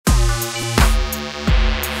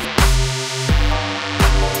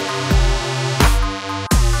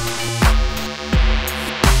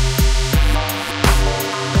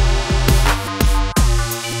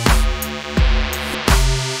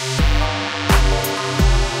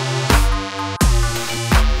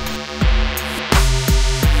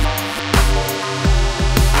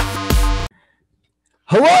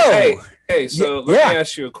Hello. Hey, so let me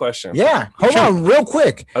ask you a question. Yeah, hold on real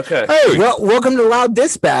quick. Okay. Hey, welcome to Loud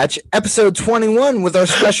Dispatch, episode 21 with our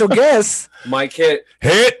special guest. Mike hit,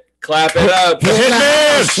 clap it up. Hitting the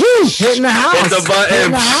house. Hit the button.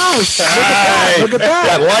 Hitting the house. Hey, Look at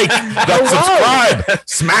that. That like, that subscribe.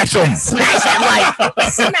 Smash them. Smash that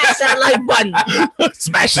like. Smash that like button.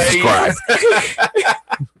 Smash the subscribe.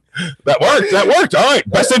 That worked. All right.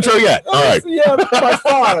 Best intro yet. All right. Yeah, by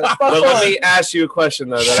far. But let me ask you a question,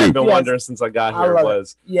 though, that I've been wondering since I got here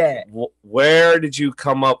was, where did you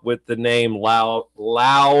come up with the name Loud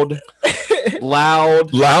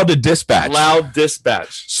Dispatch? Loud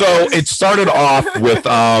Dispatch. So it started off with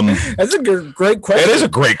That's a great question. It is a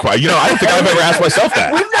great question. You know, I don't think I've ever asked myself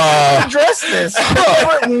that. We've never addressed this.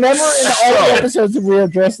 Never in all the episodes have we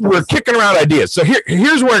addressed this. We're kicking around ideas. So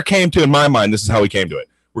here's where it came to in my mind. This is how we came to it.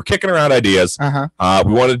 We're kicking around ideas. We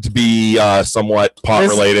wanted it to be somewhat pop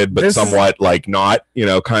related, but somewhat like not, you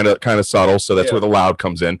know, kind of subtle. So that's where the loud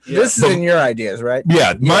comes in. This is in your ideas, right?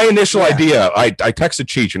 Yeah. My initial idea, I texted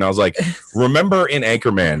Cheech and I was like, remember in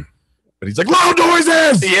Anchorman? And he's like, loud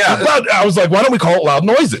noises. Yeah. I was like, why don't we call it loud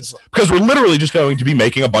noises? Because we're literally just going to be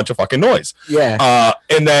making a bunch of fucking noise. Yeah.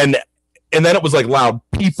 And then it was like loud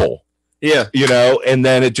people. Yeah. You know, and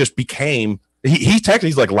then it just became he texted,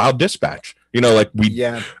 he's like loud dispatch. You know, like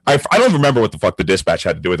I don't even remember what the fuck the dispatch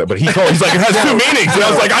had to do with it, but he's like, it has two meanings. And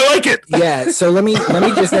I was like, I like it. Yeah. So let me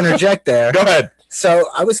just interject there. Go ahead. So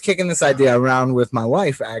I was kicking this idea around with my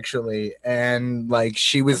wife, actually. And like,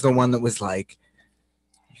 she was the one that was like,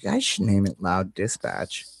 you guys should name it Loud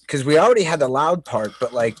Dispatch. Because we already had the loud part,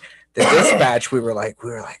 but like the dispatch, we were like,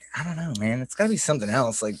 I don't know, man. It's got to be something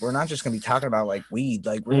else. Like, we're not just going to be talking about like weed.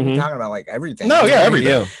 Like, we're going to be talking about like everything. No, yeah, everything.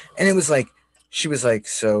 Yeah. And it was like, she was like,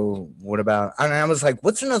 so what about, and I was like,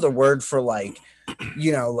 what's another word for like,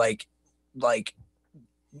 you know, like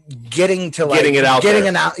getting it out, getting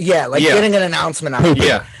an announcement out.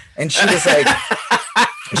 Yeah. And she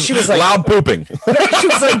was like, loud pooping. She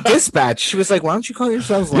was like dispatch. She was like, why don't you call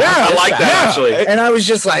yourselves loud I like that actually. And I was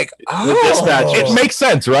just like, the dispatch. It makes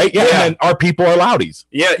sense, right? Yeah. And then our people are loudies.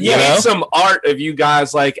 Yeah, you need some art of you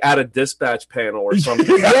guys like at a dispatch panel or something.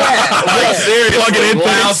 Yeah. Seriously, Plug it in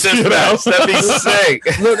loud things, dispatch. That'd be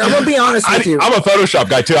sick. Look, I'm gonna be honest with you. I'm a Photoshop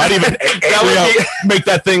guy too. I'd even make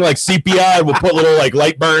that thing like CPI and we'll put little like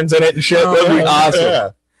light burns in it and shit. That'd be awesome.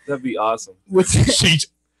 Yeah. That'd be awesome. Cheech.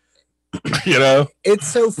 You know, it's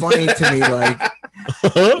so funny to me, like,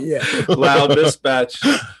 Loud Dispatch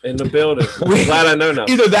in the building. I'm glad I know now.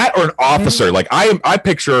 Either that or an officer. Like I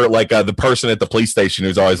picture like the person at the police station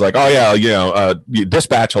who's always like, oh yeah, you know,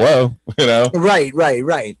 dispatch, hello, you know. Right.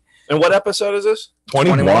 And what episode is this?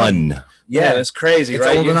 21. Yeah, it's crazy, it's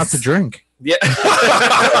right? old enough to drink. Yeah.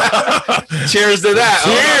 Cheers to that.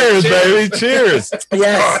 Cheers, baby. Cheers.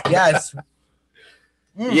 Yes.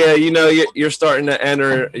 Yeah, you know, you're starting to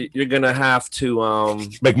enter. You're gonna have to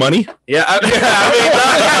make money. Yeah, I mean,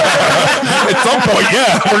 at some point,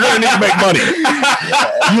 we're gonna need to make money.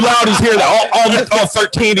 You loudies hear that? All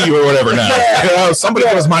 13 of you or whatever now. You know, somebody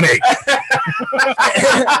owes money.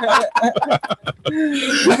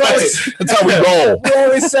 That's how we roll. We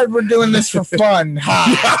always said we're doing this for fun.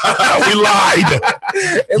 We lied.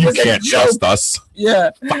 You can't trust us.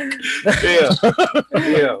 Yeah. Yeah.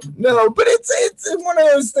 No, but it's one of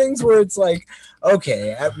those things where it's like,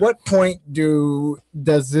 okay, at what point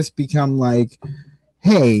does this become like,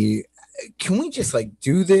 hey, can we just like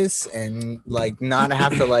do this and like not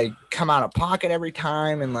have to like come out of pocket every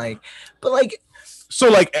time and like, but like, so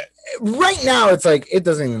like right now it's like it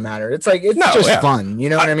doesn't even matter. It's like it's just fun, you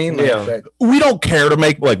know what I mean? Like, we don't care to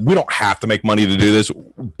make we don't have to make money to do this.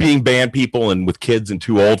 Being band people and with kids and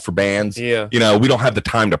too old for bands, you know, we don't have the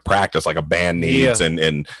time to practice like a band needs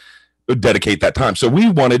and dedicate that time. So we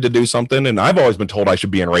wanted to do something, and I've always been told I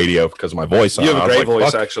should be in radio because of my voice. You have a great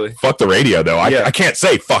voice, actually. Fuck the radio, though. I can't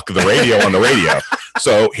say fuck the radio on the radio.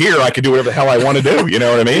 So here I could do whatever the hell I want to do. You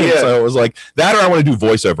know what I mean? So it was like that, or I want to do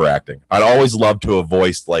voiceover acting. I'd always love to have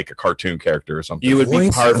voiced like a cartoon character or something. You would be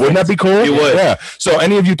perfect. Wouldn't that be cool? You would. Yeah. So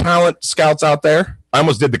any of you talent scouts out there, I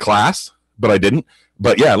almost did the class, but I didn't.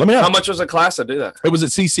 But yeah, let me know. How much was a class to do that? It was at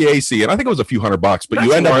CCAC, and I think it was a few $100. But That's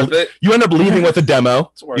you end up leaving with a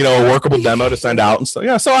demo, you know, a workable demo to send out and stuff.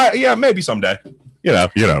 Yeah, so maybe someday, you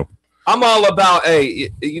know. I'm all about,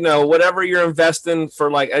 you know, whatever you're investing for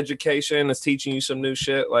like education is teaching you some new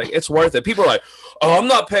shit. Like it's worth it. People are like, oh, I'm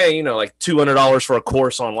not paying, you know, like $200 for a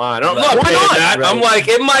course online. I'm not paying that. Right. I'm like,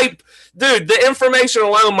 it might, dude. The information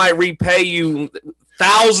alone might repay you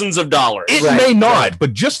thousands of dollars. It may not,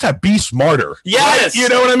 but just to be smarter. Yes. You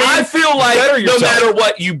know what I mean? I feel like no matter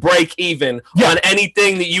what, you break even on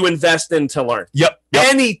anything that you invest in to learn. Yep.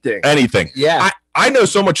 Anything. Yeah. I know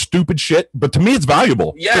so much stupid shit, but to me it's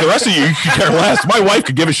valuable. Yeah. For the rest of you could care less. My wife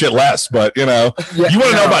could give a shit less, but you know, Yeah, you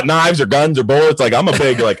want to know about knives or guns or bullets? Like I'm a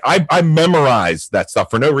big like I memorize that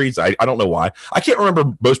stuff for no reason. I don't know why. I can't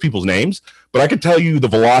remember most people's names, but I can tell you the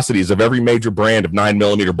velocities of every major brand of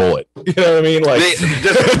 9mm bullet. You know what I mean? Like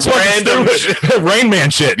just random Rain Man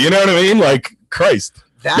shit. You know what I mean? Like Christ.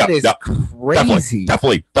 That is crazy.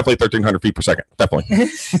 Definitely 1,300 feet per second. Definitely.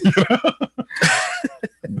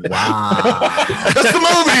 Wow. That's the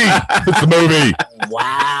movie. It's the movie.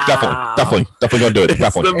 Wow. Definitely gonna do it.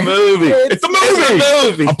 Definitely. the movie. It's the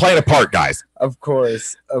movie. I'm playing a part, guys. Of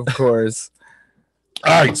course. All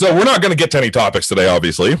right, so we're not gonna get to any topics today,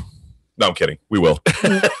 obviously. No, I'm kidding. We will.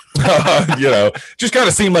 You know, just kind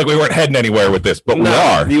of seemed like we weren't heading anywhere with this, but we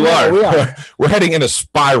are. You are. We are. We're heading in a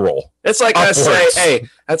spiral. It's like Upwards. I say, hey,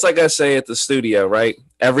 that's like I say at the studio, right?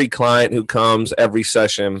 Every client who comes, every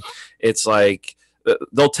session, it's like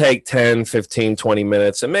they'll take 10, 15, 20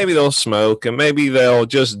 minutes and maybe they'll smoke and maybe they'll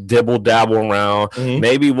just dibble dabble around.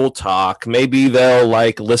 Maybe we'll talk. Maybe they'll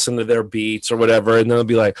like listen to their beats or whatever. And then they'll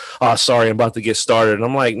be like, oh, sorry, I'm about to get started. And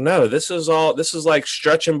I'm like, no, this is like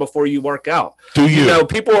stretching before you work out. Do you? You know,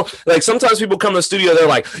 people like sometimes people come to the studio, they're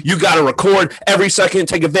like, you got to record every second,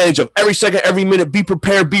 take advantage of every second, every minute, be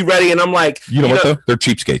prepared, be ready. And I'm like, you know what though? They're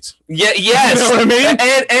cheapskates. Yeah, yes. You know what I mean?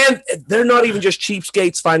 And they're not even just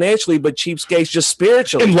cheapskates financially, but cheapskates just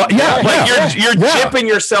spiritually. You're jipping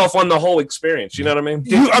yourself on the whole experience. You know what I mean?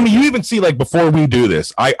 You even see like before we do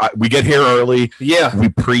this, we get here early. Yeah. We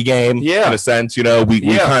pregame. Yeah. In a sense, you know, we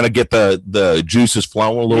kind of get the juices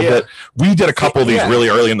flowing a little bit. We did a couple of these really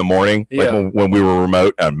early in the morning, like when we were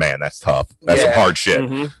remote. And man, that's tough. That's some hard shit.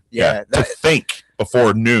 Mm-hmm. Yeah. To think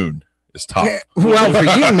before noon is tough. Well, for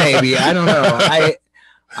you, maybe. I don't know.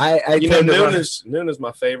 Noon is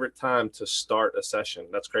my favorite time to start a session.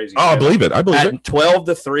 That's crazy. Oh, I believe it. At 12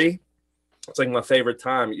 to 3, it's like my favorite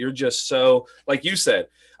time. You're just so, like you said,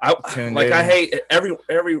 I hate every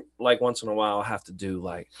like once in a while I have to do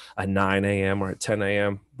like a 9 a.m. or a 10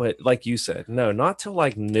 a.m. But like you said, no, not till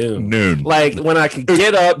like noon. Like when I could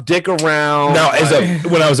get up, dick around. Now,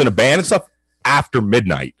 when I was in a band and stuff, after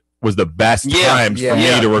midnight was the best times for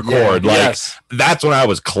me to record. That's when I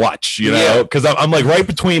was clutch, you know, because I'm like right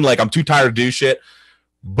between like I'm too tired to do shit,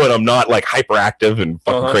 but I'm not like hyperactive and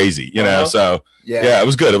fucking crazy, you know. So it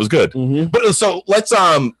was good. It was good. Mm-hmm. But so let's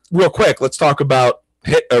real quick, let's talk about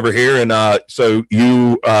Hit over here. And so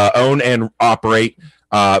you own and operate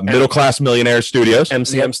Middle Class Millionaire Studios,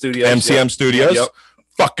 MCM Studios, MCM Studios. Yep.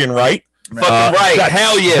 Fucking right.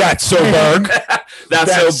 Hell yeah. That's so Berg.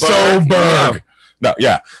 That's so Berg. No,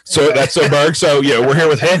 yeah. So that's so Berg. So yeah, we're here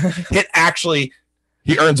with Hit. Hit actually,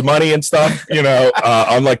 he earns money and stuff, you know,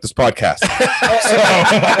 unlike this podcast.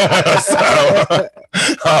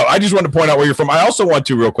 I just wanted to point out where you're from. I also want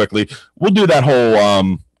to real quickly. We'll do that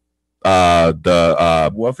whole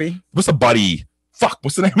Woofy. What's the buddy? Fuck,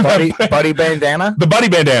 what's the name of that? Buddy bandana. The buddy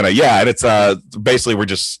bandana. Yeah, and it's basically we're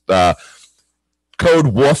just.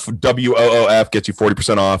 Code WOOF, WOOF, gets you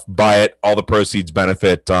 40% off. Buy it. All the proceeds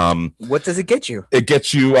benefit. What does it get you? It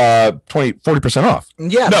gets you 40% off.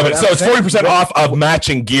 Yeah. No, but so it's 40% off of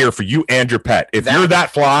matching gear for you and your pet. If you're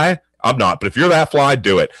that fly, I'm not, but if you're that fly,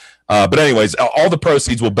 do it. But anyways, all the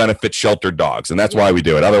proceeds will benefit sheltered dogs, and that's why we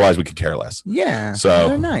do it. Otherwise, we could care less. Yeah. So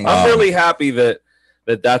they're nice. I'm really happy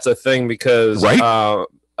that's a thing because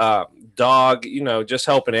dog, you know, just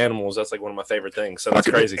helping animals, that's like one of my favorite things. So that's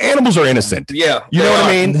crazy. Animals are innocent. Yeah. You know what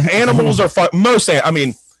I mean? Animals are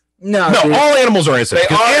No, all animals are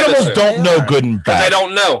innocent. Animals don't know good and bad. They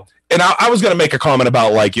don't know. And I was going to make a comment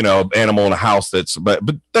about like, you know, animal in a house but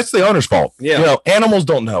that's the owner's fault. Yeah. You know, animals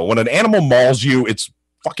don't know. When an animal mauls you, it's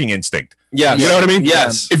fucking instinct. Yeah. You know what I mean?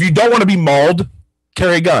 Yes. If you don't want to be mauled,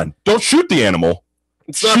 carry a gun. Don't shoot the animal.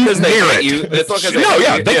 It's not because they hate you. It's not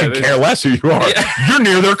because they can care less who you are. Yeah. You're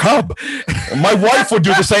near their cub. My wife would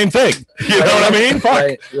do the same thing. You know what I mean? Fuck.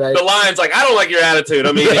 Right. The lion's like, I don't like your attitude.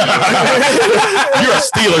 I mean, you're a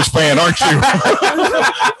Steelers fan, aren't you?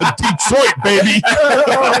 Detroit, baby. Oh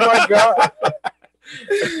my god.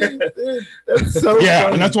 Dude, that's so funny.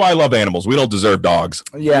 And that's why I love animals. We don't deserve dogs.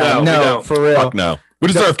 Yeah, no, for real. Fuck no. We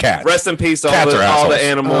deserve cats. Rest in peace, all the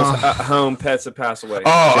animals, home pets that pass away.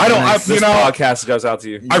 Oh, this podcast goes out to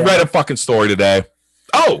you. I read a fucking story today.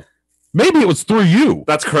 Oh, maybe it was through you.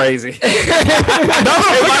 That's crazy. It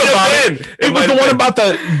was the one about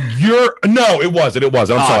No, it wasn't. I'm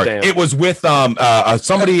sorry. Damn. It was with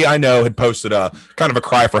somebody I know had posted a kind of a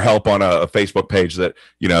cry for help on a Facebook page that,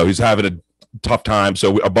 you know, he's having a tough time.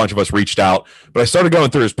 So a bunch of us reached out, but I started going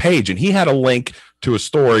through his page and he had a link to a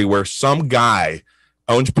story where some guy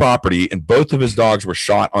owns property and both of his dogs were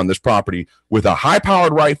shot on this property with a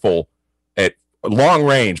high-powered rifle at long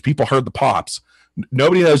range. People heard the pops.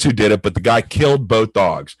 Nobody knows who did it, but the guy killed both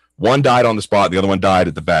dogs. One died on the spot. The other one died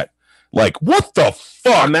at the vet. Like, what the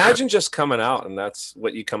fuck? Imagine just coming out and that's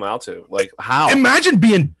what you come out to. Like, how? Imagine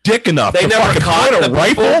being dick enough they to never point a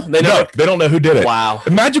rifle. They don't know who did it. Wow.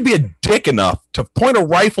 Imagine being dick enough to point a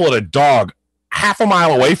rifle at a dog half a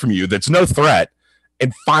mile away from you that's no threat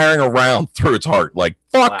and firing a round through its heart. Like,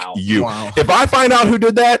 fuck you. Wow. If I find out who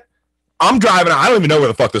did that, I'm driving. I don't even know where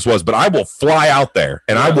the fuck this was, but I will fly out there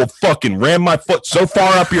and I will fucking ram my foot so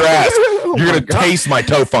far up your ass. You're going to taste my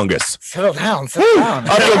toe fungus. Settle down. Settle down.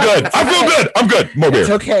 I feel good. I feel good. I'm good. More beer. It's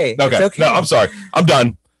okay. Okay. It's okay. No, I'm sorry. I'm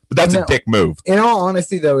done. But that's a dick move. In all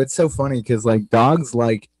honesty, though, it's so funny because like dogs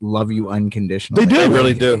like love you unconditionally. They do. They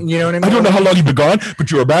really do. You know what I mean? I don't know how long you've been gone,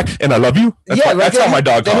 but you are back and I love you. That's that's how my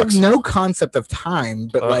dog talks. They have no concept of time,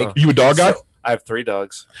 but like you a dog guy? I have 3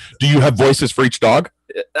 dogs. Do you have voices for each dog?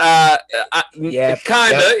 Yeah,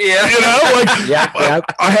 kind of. Yeah, you know, like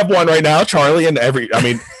I have one right now, Charlie, and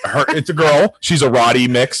it's a girl. She's a Roddy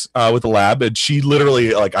mix with a lab, and she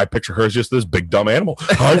literally, like, I picture her as just this big dumb animal.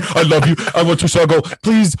 I love you. I want to snuggle.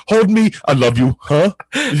 Please hold me. I love you, huh?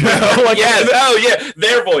 You know, like, yes. Oh yeah,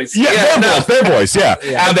 their voice. Yeah, their voice. Yeah,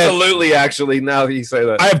 absolutely. Then, actually, now that you say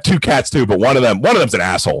that, I have 2 cats too, but one of them's an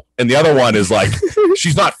asshole, and the other one is like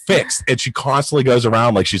she's not fixed, and she constantly goes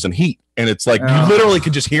around like she's in heat. And it's like you literally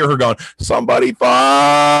could just hear her going, "Somebody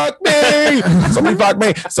fuck me! Somebody fuck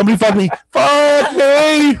me! Somebody fuck me! Fuck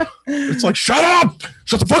me!" It's like, shut up!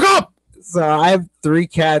 Shut the fuck up! So I have 3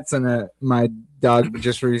 cats and my dog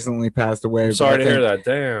just recently passed away. I'm sorry to hear that.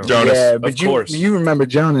 Damn, Jonas. Yeah, but of course. You remember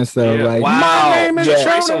Jonas though? Yeah. Like, wow, my name is Jonas.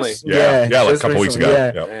 Recently. Yeah, like a couple weeks ago.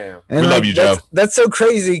 Yeah. We love you, Joe. That's so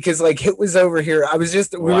crazy because like it was over here.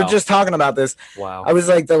 We were just talking about this. Wow. I was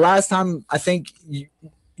like the last time I think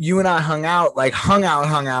you and I hung out like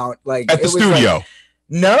at the studio. Like,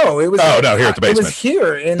 no, it was. Oh no, here at the basement. It was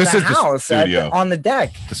here in the house on the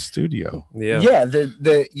deck. The studio. Yeah.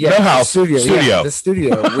 No house. Studio. Studio. Yeah, the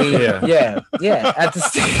studio.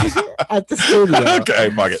 At the studio. Okay,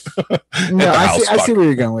 fuck it. No, I see where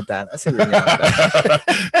you're going with that.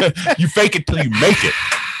 You fake it till you make it.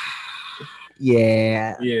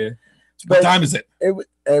 Yeah. Yeah. What time is it?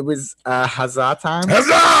 It was Huzzah time.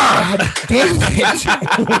 Huzzah! Damn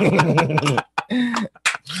it.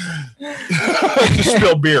 Just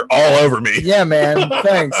spill beer all over me. Yeah, man.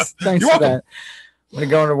 Thanks for that. I'm gonna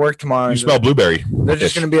go into work tomorrow. You smell blueberry. They're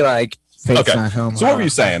just gonna be like, "Fate's not home." So what were you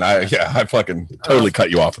saying? I fucking totally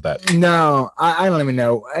cut you off with that. No, I don't even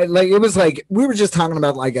know. It was like we were just talking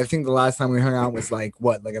about like I think the last time we hung out was like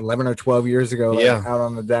 11 or 12 years ago. Like, out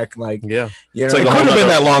on the deck. Like yeah, it's like it couldn't have been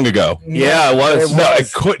that long ago. Yeah, it was. No,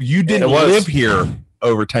 it could. You didn't live here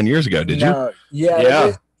over 10 years ago, did you?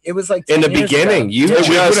 Yeah. It was like in the beginning. Ago. You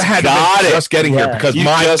just getting here because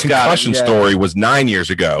my concussion story was 9 years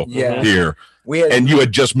ago. Here. And you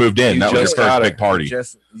had just moved in. That was your first big party.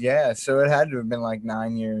 So it had to have been like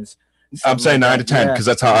 9 years. I'm saying 9 to 10 because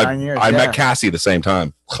that's how I met Cassie at the same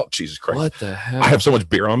time. Oh, Jesus Christ. What the hell? I have so much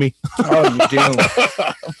beer on me. Oh, you do.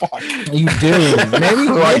 You do.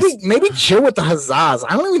 Maybe chill with the huzzahs.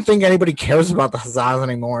 I don't even think anybody cares about the huzzahs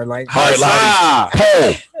anymore. Like, huzzah!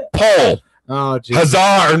 Poll. Oh, geez.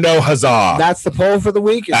 Huzzah or no huzzah? That's the poll for the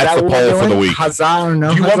week. That's the poll for the week. Huzzah or no?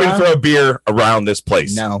 Do you want me to throw a beer around this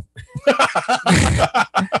place? No.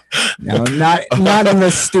 No, not in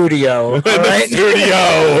the studio. In the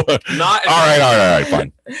studio. Not. All right,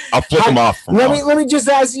 fine. I'll flip them off. Let me just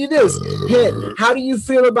ask you this: how do you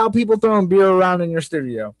feel about people throwing beer around in your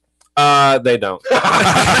studio? They don't. All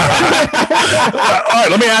right,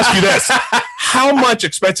 let me ask you this. How much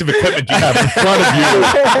expensive equipment do you have in front of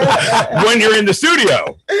you when you're in the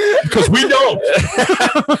studio? Because we don't.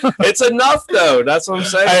 It's enough, though. That's what I'm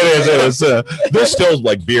saying. It is. There's still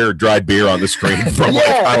like dried beer on the screen from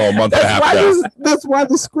a month and a half ago. That's why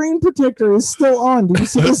the screen protector is still on. Do you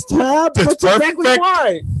see this tab? That's exactly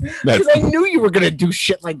why. Because I knew you were going to do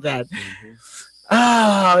shit like that.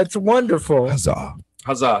 It's wonderful.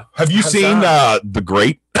 Huzzah. Have you seen The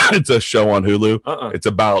Great? It's a show on Hulu. It's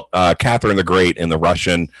about Catherine the Great in the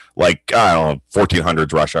Russian, like, I don't know,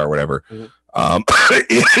 1400s Russia or whatever.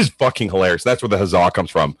 It is fucking hilarious. That's where the huzzah comes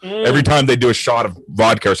from. Every time they do a shot of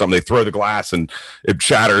vodka or something, they throw the glass and it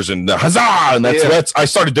shatters and huzzah. And that's I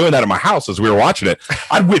started doing that in my house as we were watching it.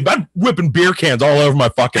 I'd whipping beer cans all over my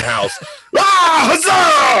fucking house.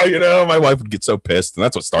 Huzzah! You know, my wife would get so pissed, and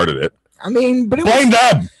that's what started it. I mean, but blame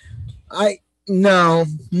them. No.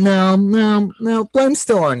 Blame's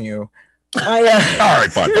still on you. All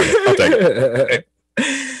right, fine. I'll take it.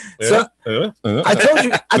 So I told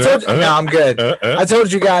you told you, no, I'm good. I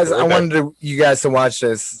told you guys I wanted you guys to watch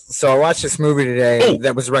this, so I watched this movie today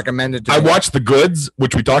that was recommended to me. I watched The Goods,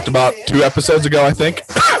 which we talked about 2 episodes ago, I think.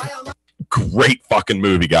 Great fucking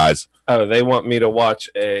movie, guys. Oh, they want me to watch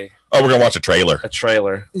we're gonna watch a trailer.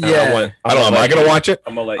 Yeah. I don't know. Am I gonna watch it?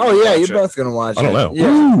 I'm gonna let you. Oh yeah, you're both gonna watch it. I don't know. Yeah.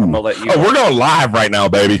 I'm gonna let you. Oh, we're going live right now,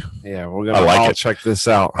 baby. Yeah, we're gonna. I like it. Check this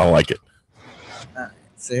out. I like it.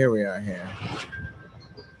 So here we are. Here.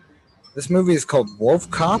 This movie is called Wolf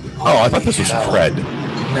Cop. Oh, I thought this was Fred.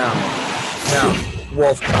 No,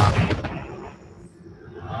 Wolf Cop.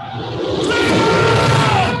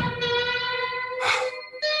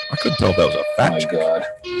 I couldn't tell if that was a fat chick. God.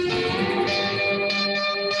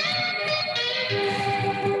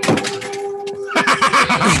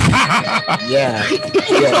 Yeah. So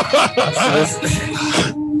this,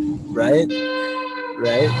 right.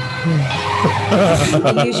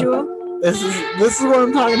 The usual. This is what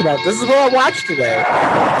I'm talking about. This is what I watched today.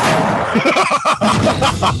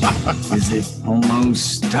 Is it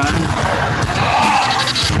almost time?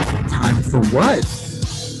 Time for what?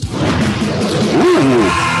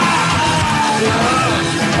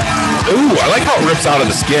 Ooh, I like how it rips out of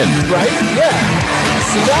the skin. Right? Yeah.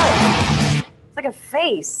 See that? It's like a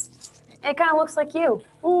face. It kind of looks like you.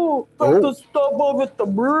 Ooh, like the stuff over at the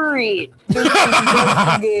brewery.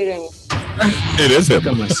 Investigating. It is him.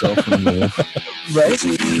 I myself in the Right?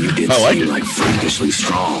 You did I like seem it. like freakishly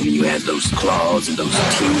strong. You had those claws and those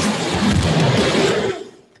teeth.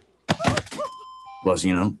 Plus,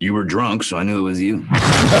 you know, you were drunk, so I knew it was you.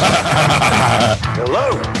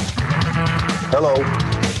 Hello.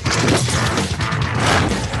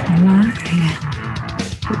 My,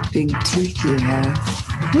 what big teeth you have.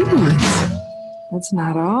 That's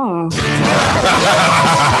not all.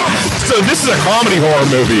 So this is a comedy horror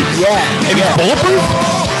movie. Yeah. And he's bulletproof?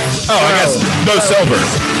 Oh, I guess no silver.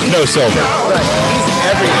 No silver. He's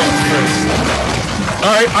everything.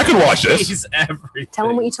 All right, I could watch this. He's everything. Tell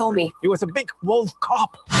him what you told me. He was a big wolf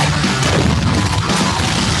cop.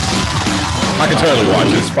 I can totally watch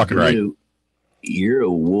it. It's fucking right. You're a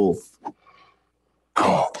wolf.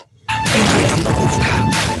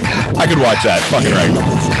 I could watch that. Fucking right.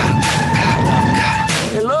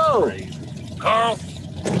 Hello. Carl.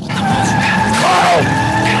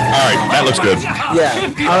 All right, that looks good. Yeah.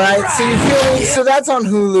 All right. So you feel so that's on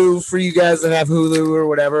Hulu for you guys that have Hulu or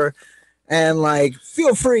whatever, and like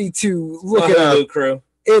feel free to look it up. Crew.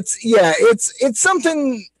 It's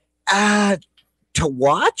something to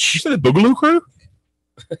watch. You said the Boogaloo Crew?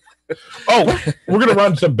 Oh, we're gonna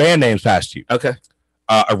run some band names past you. Okay.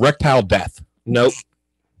 Erectile Death. Nope.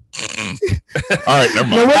 All right, never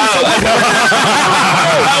mind.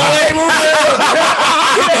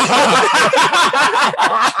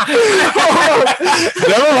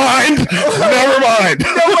 Never mind.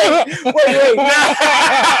 Wait.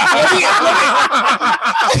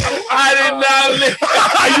 I did not.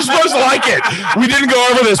 You're supposed to like it. We didn't go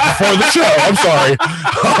over this before the show. I'm sorry.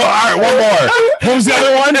 All right, one more. What was the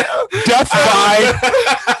other one? Death by.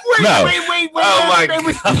 Wait. Oh my God. It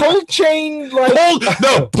was pull chain like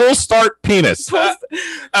pull start penis. Pull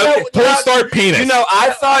start penis. You know,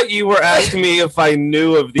 I thought you were asking me if I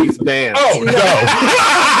knew of these bands. Oh no. When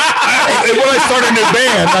I start a new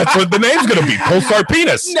band, that's what the name's gonna be. Pull start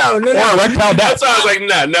penis. No. Or erectile death. So I was like,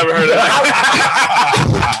 no, never heard of that.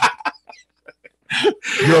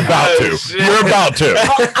 You're about to. Shit. You're about to.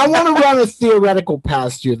 I want to run a theoretical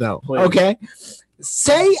past you though. Please. Okay.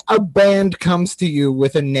 Say a band comes to you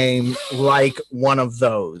with a name like one of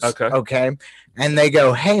those. Okay. And they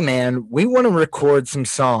go, "Hey man, we want to record some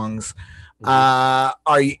songs.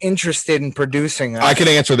 Are you interested in producing us?" I can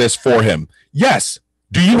answer this for him. Yes.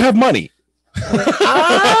 Do you have money?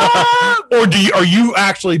 Or are you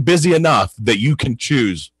actually busy enough that you can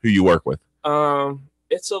choose who you work with?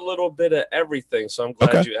 It's a little bit of everything, so I'm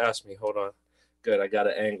glad you asked me. Hold on. Good, I got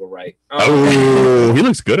an angle right. Oh, he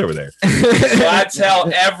looks good over there. So I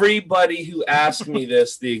tell everybody who asks me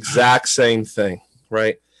this the exact same thing,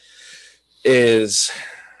 right? Is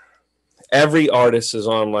every artist is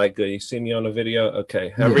on like you see me on the video?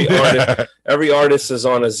 Okay. Every artist is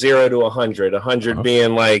on a 0 to 100. 100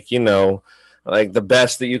 being like, you know, like the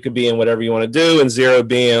best that you could be in whatever you want to do, and 0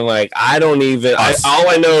 being like I don't even all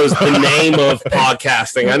I know is the name of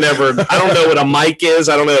podcasting. I don't know what a mic is,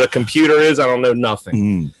 I don't know what a computer is, I don't know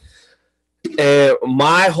nothing. And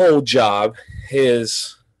my whole job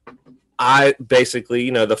is I basically,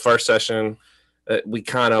 you know, the first session we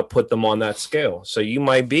kind of put them on that scale. So you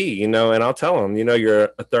might be, you know, and I'll tell them, you know,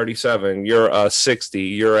 you're a 37, you're a 60,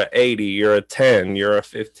 you're a 80, you're a 10, you're a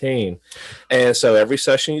 15. And so every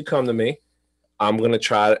session you come to me, I'm going to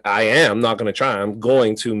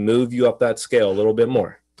move you up that scale a little bit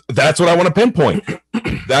more. That's what I want to pinpoint.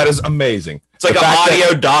 That is amazing. It's like an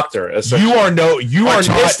audio doctor. You are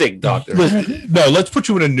artistic doctor. No, let's put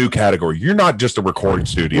you in a new category. You're not just a recording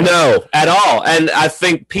studio. No, at all. And I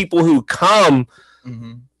think people who come,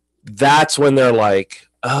 that's when they're like,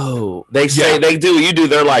 oh, they say they do what you do.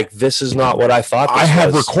 They're like, this is not what I thought. I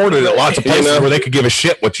have recorded at lots of places where they could give a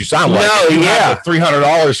shit what you sound like. No, have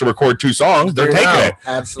 $300 to record 2 songs. They're taking it.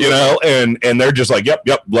 Absolutely. And they're just like, yep,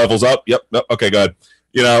 levels up. Yep, okay, good.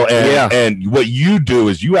 And what you do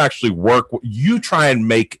is you actually you try and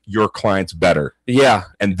make your clients better. Yeah.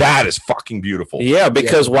 And that is fucking beautiful. Yeah,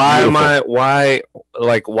 because that's why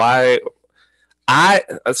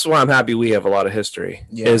I'm happy we have a lot of history.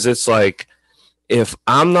 Yeah. Is it's like, if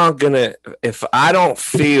I don't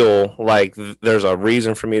feel like there's a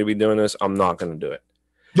reason for me to be doing this, I'm not going to do it.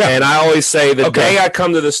 Yeah. And I always say the day I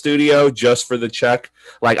come to the studio just for the check,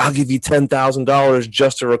 like I'll give you $10,000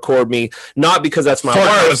 just to record me, not because that's my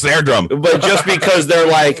work, snare drum, but just because they're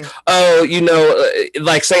like, oh,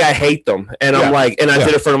 like say I hate them, and I'm like, and I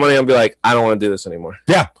did it for the money, I'll be like, I don't want to do this anymore.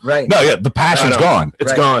 Yeah, right. No, the passion's gone.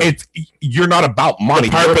 It's gone. You're not about money.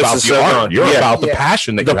 You're about the art. You're about the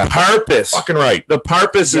passion that you have. The purpose. Fucking right. The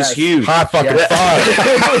purpose is huge. High fucking five.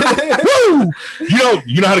 Woo!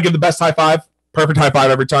 You know how to give the best high five? Perfect high five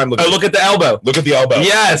every time. Look at the elbow. Look at the elbow.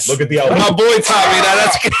 Yes. Look at the elbow. My boy taught me that.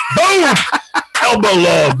 That's boom. Elbow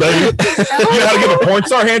love, baby. You know how to give a porn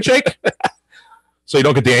star handshake? So you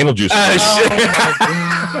don't get the anal juice.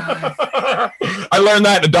 I learned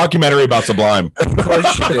that in a documentary about Sublime. Of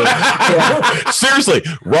course you did. Yeah. Seriously,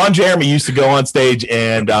 Ron Jeremy used to go on stage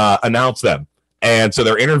and announce them. And so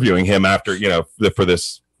they're interviewing him after, for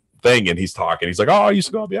this thing, and he's talking. He's like, "Oh, I used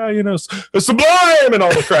to go up, it's Sublime," and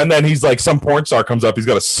all the crap. And then he's like, some porn star comes up. He's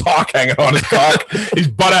got a sock hanging on his cock. He's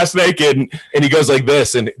butt ass naked, and he goes like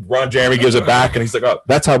this. And Ron Jeremy gives it back, and he's like, "Oh,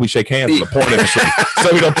 that's how we shake hands in the porn industry,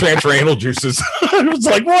 so we don't transfer anal juices." I was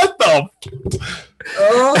like, "What the?"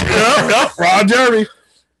 No, Ron Jeremy,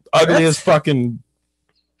 ugliest fucking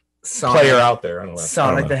player out there. I don't know.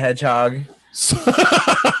 Sonic the Hedgehog.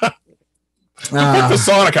 The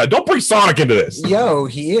Sonic guy. Don't bring Sonic into this. Yo,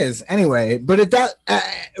 he is. Anyway, but at that,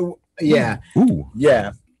 yeah. Ooh.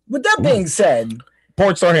 Yeah. With that being said,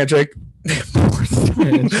 porn star handshake.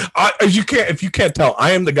 If you can't tell,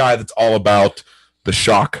 I am the guy that's all about the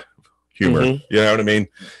shock humor. You know what I mean?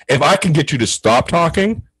 If I can get you to stop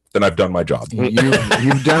talking, then I've done my job. You've done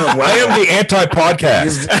it well. I am the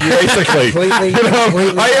anti-podcast, basically.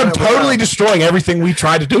 I am totally destroying everything we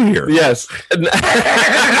try to do here. Yes.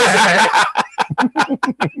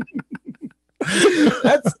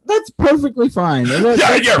 That's perfectly fine.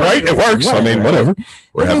 Yeah, right. It works. I mean, whatever.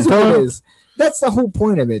 We're having fun. That's the whole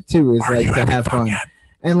point of it too. Is like to have fun.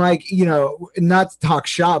 And like, not to talk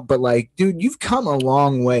shop, but like, dude, you've come a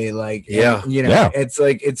long way. Like, it's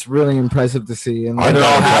like, it's really impressive to see. And I did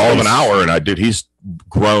all of an hour, and he's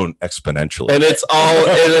grown exponentially. And it's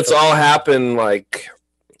all happened like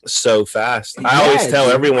so fast. I always tell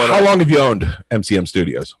everyone. How long have you owned MCM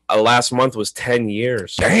Studios? Last month was 10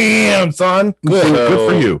 years. Damn, son. Good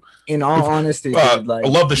for you. In all honesty, I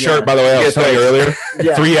love the shirt, by the way. I was telling you earlier.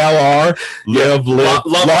 3LR, live,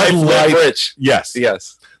 life, rich. Yes.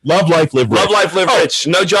 Love, life, live rich. Love, life, live rich.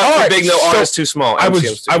 No job too big, no artist too small. I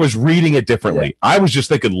was reading it differently. Yeah. I was just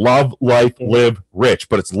thinking love, life, live rich,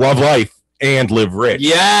 but it's love, life, and live rich.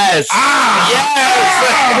 Yes.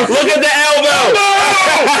 Yes. Look at the elbow.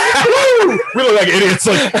 We look like idiots.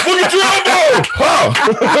 Like, look at your elbow.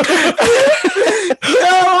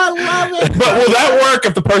 I love it. But will that work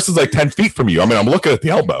if the person's like 10 feet from you? I mean, I'm looking at the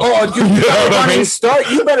elbow. Oh, dude, running start.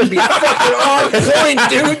 You better be fucking on point,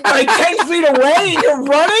 dude. Like 10 feet away and you're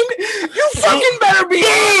running. You fucking better be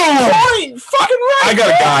on point. Fucking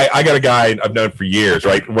right. I got a guy I've known for years,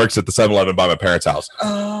 right? Works at the 7-Eleven by my parents' house.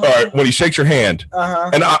 All right, when he shakes your hand,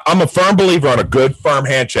 and I'm a firm believer on a good, firm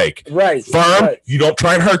handshake. Right. Firm. Right. You don't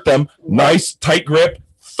try and hurt them. Nice, tight grip.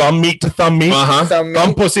 Thumb meat to thumb meat.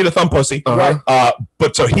 Thumb pussy to thumb pussy.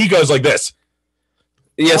 But so he goes like this.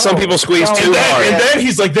 Yeah, some people squeeze too hard. And then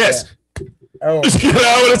he's like this. Oh. And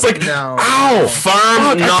it's like, ow.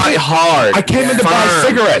 Firm, not hard. I came in to buy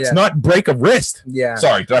cigarettes, not break a wrist. Yeah.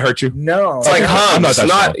 Sorry, did I hurt you? No. It's like hugs.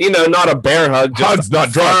 Not a bear hug. Hugs, not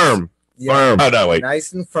firm. Yeah. Firm. Oh, no, wait.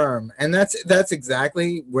 Nice and firm. And that's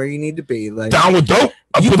exactly where you need to be. Like, down with dope.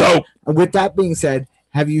 Up with dope. With that being said,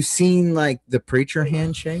 have you seen like the preacher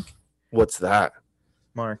handshake? What's that?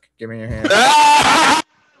 Mark, give me your hand. Oh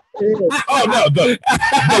no, the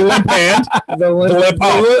limp hand, the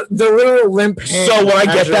little limp hand. So when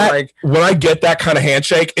I get that kind of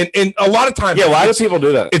handshake, and a lot of times, why do people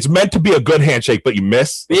do that? It's meant to be a good handshake, but you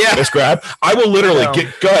miss grab. I will literally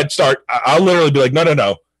go ahead, start. I'll literally be like,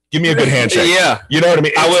 no, Give me a good handshake. Yeah. You know what I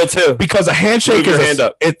mean? I will too. Because a handshake Move your is hand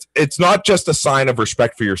up. It's not just a sign of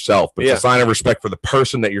respect for yourself, but it's a sign of respect for the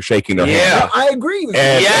person that you're shaking their hand. I agree with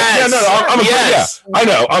And, I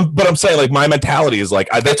know. But I'm saying, like, my mentality is like,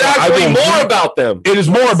 it's actually more about them. It is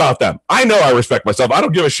more about them. I know I respect myself. I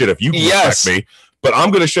don't give a shit if you respect me, but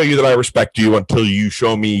I'm going to show you that I respect you until you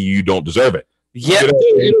show me you don't deserve it. Yeah,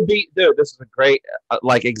 it'll be, dude, this is a great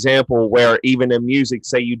like example where even in music,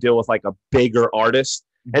 say you deal with like a bigger artist,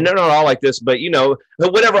 and they're not all like this, but you know,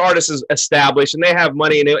 whatever artist is established and they have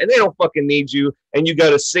money and they don't fucking need you, and you go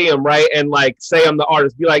to see them, right? And like, say I'm the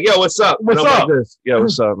artist, be like, yo, what's up? What's up? Like this. Yo,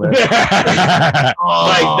 what's up, man? Like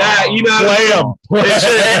that, you know?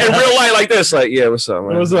 In real life, like this, like, yeah, what's up,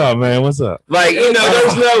 man? What's up, man? What's up? Like, you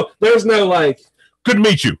know, there's no like, good to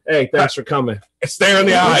meet you. Hey, thanks for coming. Stare in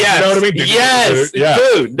the eye. Yes. You know what I mean?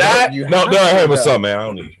 Dude, that. No, hey, what's up, man? I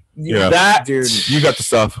don't need you. Know, that, dude. You got the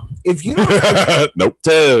stuff. If you don't, nope,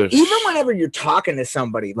 dude. Even whenever you're talking to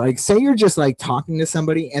somebody, like, say you're just like talking to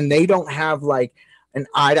somebody and they don't have like an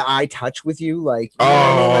eye-to-eye touch with you, like, you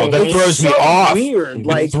know, that throws me off. Weird.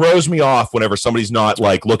 Like, it throws me off whenever somebody's not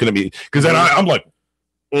like looking at me, because then I'm like,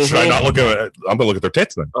 should I not look at it? I'm gonna look at their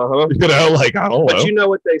tits then. You know, like, I don't know. But you know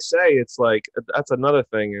what they say? It's like, that's another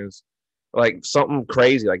thing is like something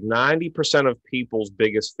crazy. Like 90% of people's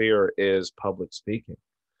biggest fear is public speaking.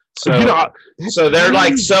 So, you know, so they're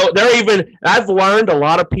like, so they're even, I've learned a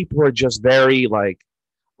lot of people are just very like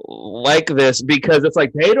this because it's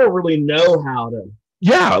like they don't really know how to.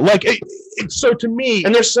 Yeah, like so to me,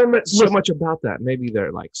 and there's so much about that. Maybe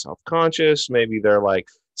they're like self-conscious. Maybe they're like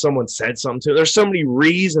someone said something to them. There's so many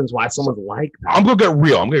reasons why someone's like that. I'm gonna get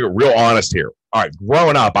real honest here. All right,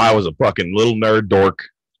 growing up, I was a fucking little nerd dork.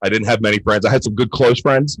 I didn't have many friends. I had some good close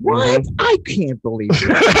friends. What? I can't believe it.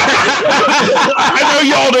 I know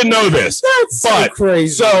y'all didn't know this. That's so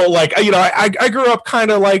crazy. So, like, you know, I grew up kind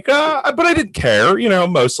of like, but I didn't care, you know,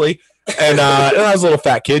 mostly. And I was a little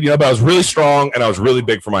fat kid, you know, but I was really strong and I was really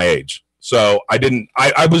big for my age. So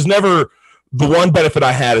I was never, the one benefit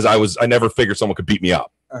I had is I never figured someone could beat me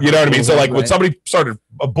up. You know what I mean? So like when somebody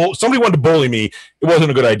wanted to bully me, it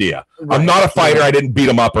wasn't a good idea. Right. I'm not a fighter. I didn't beat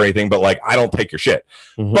them up or anything, but like, I don't take your shit.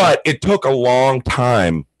 But it took a long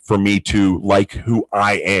time for me to like who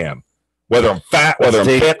I am, whether I'm fat, whether I'm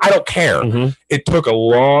thin, I don't care. It took a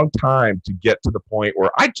long time to get to the point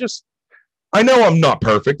where I know I'm not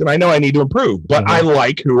perfect and I know I need to improve, but I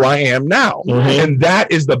like who I am now. And that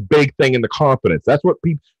is the big thing in the confidence. That's what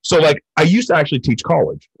people, so like I used to actually teach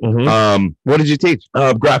college. What did you teach?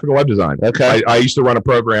 Graphic web design. Okay. I used to run a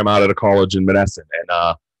program out at a college in Menneson.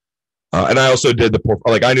 And I also did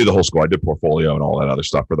I knew the whole school. I did portfolio and all that other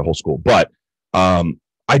stuff for the whole school, but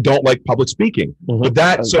I don't like public speaking. With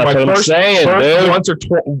that, so my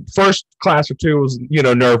first class or two was, you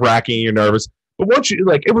know, nerve-wracking, you're nervous. But once you,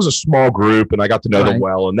 like, it was a small group and I got to know them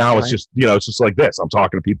well. And now it's just, you know, it's just like this. I'm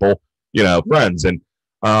talking to people, you know, friends. And,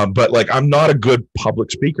 but like, I'm not a good public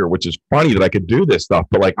speaker, which is funny that I could do this stuff.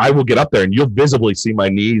 But like, I will get up there and you'll visibly see my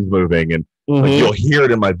knees moving and like, you'll hear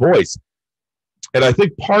it in my voice. And I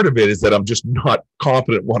think part of it is that I'm just not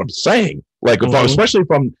confident in what I'm saying. Like, especially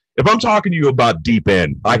if I'm talking to you about deep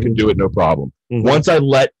in, I can do it no problem. Once I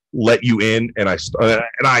let you in and I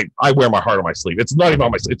wear my heart on my sleeve. It's not even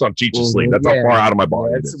on it's on Cheech's sleeve. That's how far out of my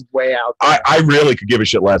body it is. Way out there. I really could give a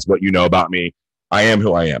shit less what you know about me. I am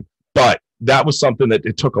who I am. But that was something that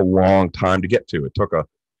it took a long time to get to. It took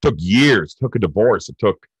years. It took a divorce. It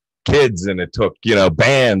took kids, and it took, you know,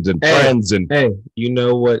 bands and friends. And you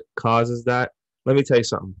know what causes that? Let me tell you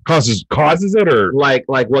something. Causes it, or like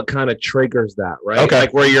what kind of triggers that, right? Okay.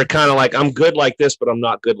 Like where you're kind of like, I'm good like this, but I'm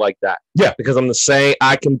not good like that. Yeah. Because I'm the same.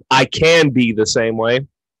 I can be the same way,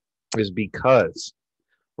 is because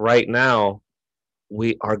right now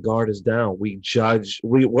our guard is down. We judge.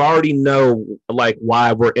 We already know like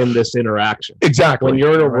why we're in this interaction. Exactly. When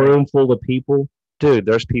you're in a room full of people, dude,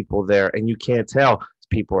 there's people there, and you can't tell.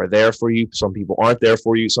 People are there for you. Some people aren't there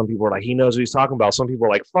for you. Some people are like, he knows what he's talking about. Some people are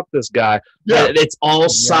like, fuck this guy. Yeah. And it's all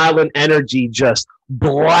silent energy just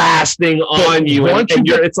blasting on you. And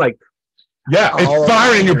it's like, it's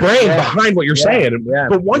firing in your brain behind what you're saying.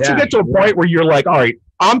 But once you get to a point where you're like, all right,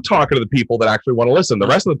 I'm talking to the people that actually want to listen. The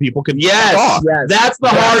rest of the people can off. That's the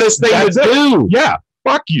hardest thing to do. Yeah.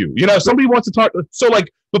 Fuck you. You know, somebody wants to talk. So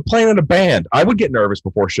like, but playing in a band, I would get nervous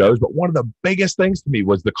before shows, but one of the biggest things to me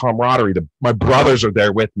was the camaraderie. My brothers are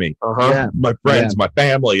there with me. My friends, my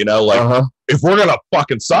family, you know, like if we're going to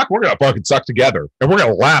fucking suck, we're going to fucking suck together and we're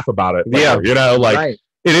going to laugh about it. Later, you know, like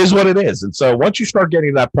it is what it is. And so once you start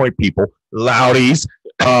getting to that point, people, loudies,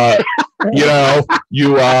 you know, we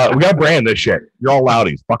got to brand this shit. You're all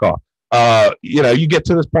loudies. Fuck off. you get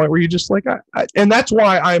to this point where you're just like, and that's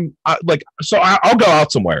why I'll go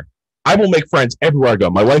out somewhere. I will make friends everywhere I go.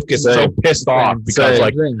 My wife gets so pissed off because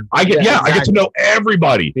I get to know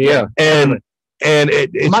everybody. Yeah. And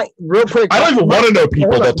real quick, I don't even want to know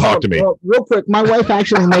people that talk to me. Real quick, my wife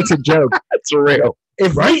actually makes a joke. That's real.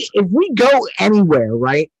 If we go anywhere,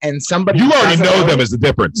 right, and somebody you already know them is the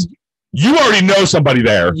difference. You already know somebody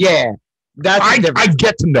there. Yeah, that's I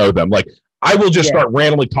get to know them. Like I will just start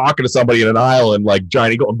randomly talking to somebody in an aisle and like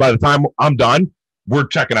Johnny go. And by the time I'm done, we're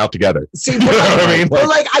checking out together. See, you know what I mean? But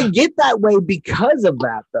like I get that way because of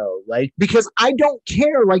that though. Like because I don't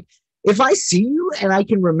care. Like if I see you and I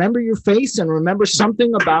can remember your face and remember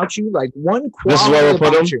something about you, like one quality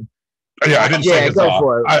about you. Yeah, I didn't say go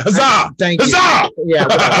for it. Huzzah! Thank Huzzah! you. Yeah,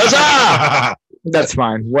 huzzah! That's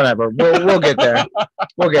fine. Whatever. We'll get there.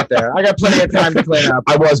 We'll get there. I got plenty of time to clean up.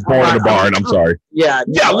 I was born in a barn. I'm sorry. Yeah.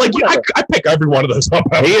 Like I pick every one of those up.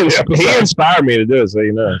 He inspired me to do it, so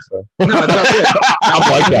you know. So. No, it's good.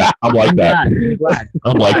 I'm like that.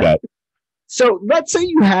 I'm like that. So let's say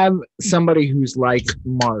you have somebody who's like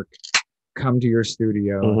Mark come to your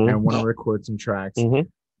studio and want to record some tracks.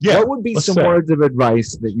 Yeah. What would be some words of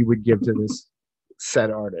advice that you would give to this said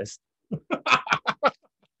artist?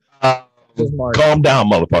 Calm down,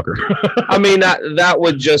 motherfucker. I mean, that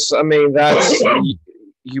would just, I mean, that's,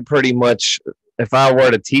 you pretty much, if I were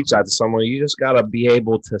to teach that to someone, you just got to be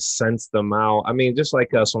able to sense them out. I mean, just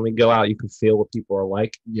like us, when we go out, you can feel what people are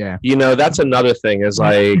like. Yeah. You know, that's another thing is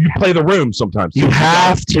like. You play the room sometimes. You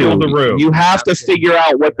have to. Feel the room. You have to figure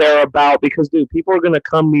out what they're about because, dude, people are going to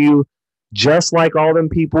come to you just like all them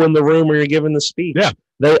people in the room where you're giving the speech. Yeah.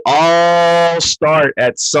 They all start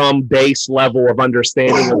at some base level of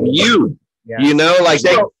understanding of you. Yeah. You know, like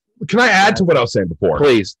can I add to what I was saying before?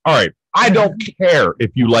 Please. All right. I don't care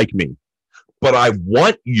if you like me, but I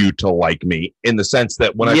want you to like me in the sense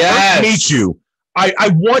that when I first meet you,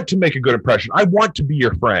 I want to make a good impression. I want to be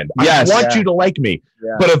your friend. I want you to like me.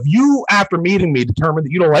 Yeah. But if you, after meeting me, determine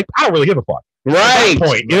that you don't like, I don't really give a fuck. Right. At that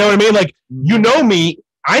point, you know what I mean? Like, you know me.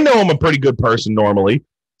 I know I'm a pretty good person normally.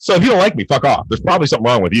 So if you don't like me, fuck off. There's probably something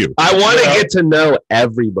wrong with you. I want to get to know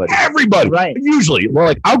everybody. Everybody. Right. Usually, well,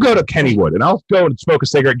 like I'll go to Kennywood and I'll go and smoke a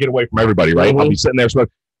cigarette, get away from everybody, right? I'll be sitting there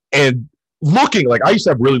smoking and looking like I used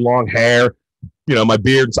to have really long hair, you know, my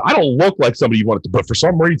beard. So I don't look like somebody you wanted to, but for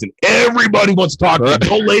some reason, everybody wants to talk to me. The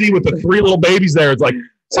old lady with the 3 little babies there. It's like,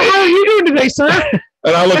 so how are you doing today, sir?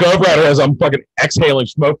 And I look over at her as I'm fucking exhaling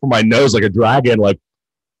smoke from my nose like a dragon, like,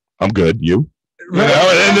 I'm good. You? You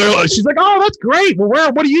know, and they're like, she's like, oh, that's great.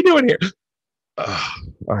 Well, what are you doing here?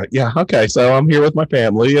 All right, yeah, okay. So I'm here with my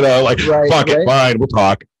family, you know, like, fuck it, fine, we'll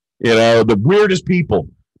talk. You know, the weirdest people.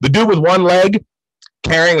 The dude with one leg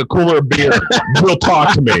carrying a cooler of beer will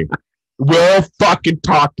talk to me. Will fucking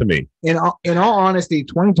talk to me. In all honesty,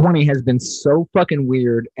 2020 has been so fucking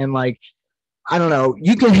weird. And like, I don't know,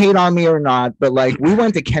 you can hate on me or not, but like, we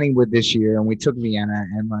went to Kennywood this year and we took Vienna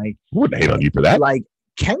and like, I wouldn't hate on you for that. Like,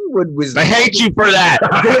 Kennywood was. I hate you for that.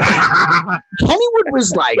 Kennywood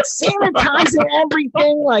was like sanitizing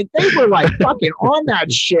everything. Like they were like fucking on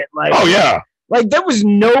that shit. Like, oh yeah. Like there was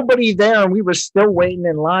nobody there, and we were still waiting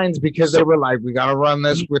in lines because they were like, "We gotta run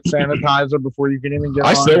this with sanitizer before you can even get."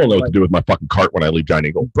 I still don't know what to do with my fucking cart when I leave Giant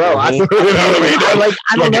Eagle, bro. I don't know.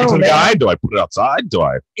 I don't know. Guy? Do I put it outside? Do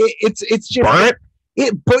I? It's just burn it.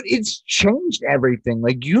 But it's changed everything.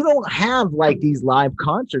 Like you don't have like these live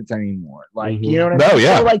concerts anymore. Like you know what I mean? No,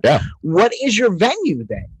 yeah. So, like, what is your venue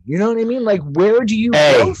then? You know what I mean? Like where do you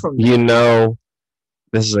go from there? You know,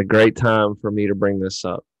 this is a great time for me to bring this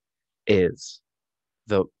up. Is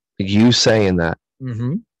you saying that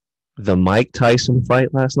the Mike Tyson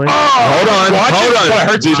fight last night? Hold on. I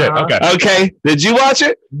heard you say. Okay. Did you watch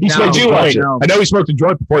it? Did you watch it? I know he smoked a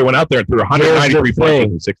joint before he went out there and threw 193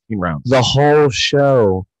 punches in 16 rounds. The whole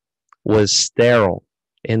show was sterile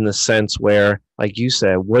in the sense where, like you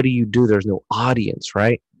said, what do you do? There's no audience,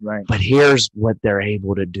 right? Right. But here's what they're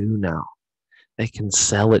able to do now. They can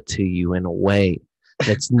sell it to you in a way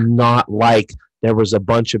that's not like there was a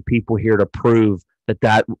bunch of people here to prove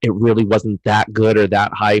that it really wasn't that good or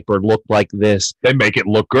that hype or looked like this. They make it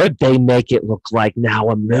look good. They make it look like now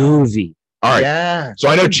a movie. All right. Yeah. So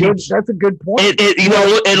I know that's a good point.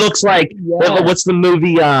 It looks like what's the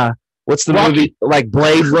movie? What's the Rocky. movie? Like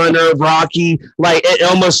Blade Runner, Rocky. Like it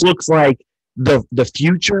almost looks like the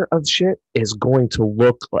future of shit is going to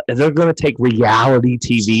look like they're going to take reality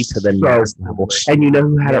TV to the next level. And you know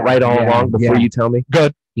who had it right all along? Before you tell me,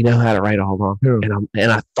 good. You know who had it right all along? Who? And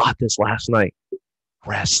I thought this last night.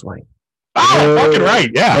 Wrestling. Oh, fucking right.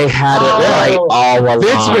 Yeah. They had it right all along.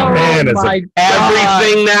 Vince McMahon is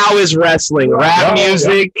everything now is wrestling, rap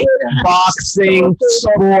music, boxing,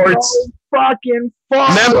 sports. Fucking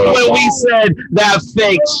fun. Remember when we said that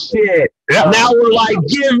fake shit? Yeah. Now we're like,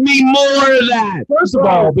 give me more of that. First of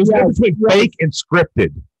all, there's a difference between fake and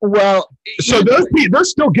scripted. Well, So those people, they're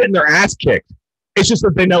still getting their ass kicked. It's just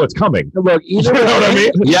that they know it's coming. look, You know what I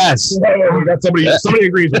mean? Yes. We got somebody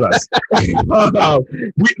agrees with us.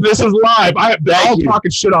 This is live. They're all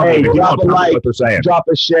talking shit on me. Hey, drop a like, what they're saying. drop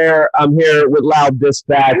a share. I'm here with Loud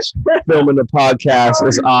Dispatch filming the podcast.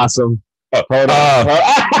 It's awesome. Hold on.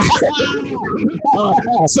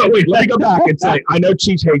 So wait, let me go back and say, I know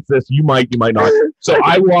Cheech hates this. You might not. So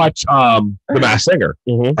I watch The Masked Singer.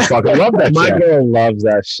 I fucking love that My shit. girl loves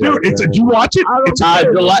that shit. Dude, did you watch it?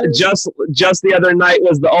 Just the other night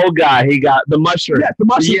was the old guy. He got the mushroom. Yeah, the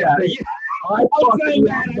mushroom. Yeah. I fucking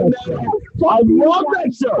I love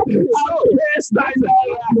that show. So pissed. I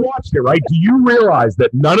watched it, right? Do you realize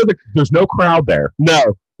that there's no crowd there?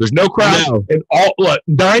 No. There's no crowd. No. And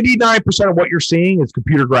 99% of what you're seeing is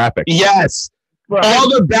computer graphics. Yes. All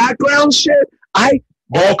the background shit.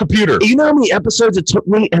 All computer. You know how many episodes it took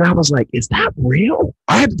me? And I was like, is that real?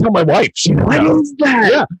 I had to tell my wife. She What knows. is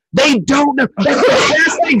that? Yeah. They don't know. That's the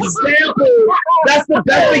best example. That's the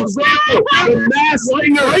best example. The Masked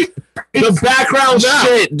Singer. The background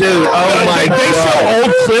shit, dude. Oh my They god. show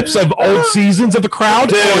old clips of old seasons of the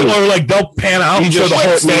crowd, or like they'll pan out and show the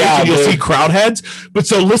whole stage, and you'll see crowd heads. But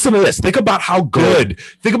so listen to this. Think about how good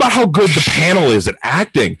the panel is at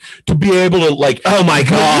acting to be able to like. Oh my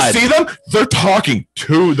god. You see them? They're talking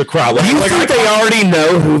to the crowd. You think they already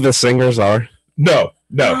know who the singers are? No.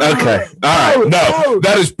 Okay. All right. No.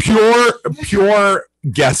 That is pure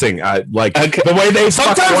guessing. The way they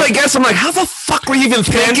Sometimes I guess I'm like, how the fuck were you even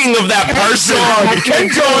thinking of that person? Ken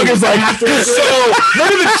Jeong is like, so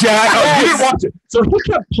look at the Jag. You didn't watch it. So he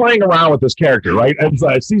kept playing around with this character, right? And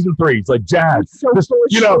it's season 3. It's like Jag.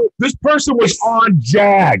 This person was on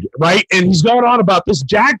Jag, right? And he's going on about this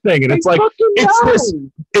Jag thing, and it's like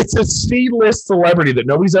it's a C-list celebrity that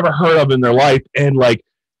nobody's ever heard of in their life, and like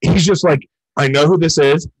he's just like, I know who this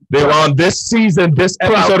is. They were on this season, this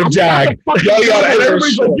episode of Jag. Yada, yada. And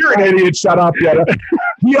everybody's like, you're an idiot. Shut up. Yada.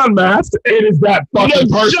 He unmasked. It is that fucking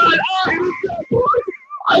person. Shut up!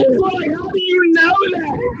 I was like, how do you know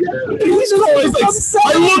that? He's always like,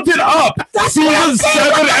 I looked it up. Season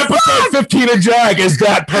 7, episode 15 of Jag is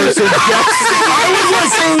that person. I was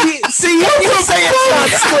like, see, you say it's not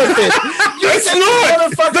scripted. It's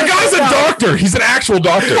not. The guy's a doctor. He's an actual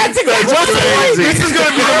doctor. That's crazy. This is going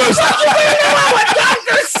to be the most.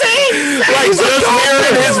 Like just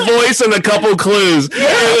hearing his voice and a couple clues.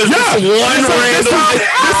 This is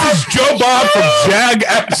Joe Bob from Jag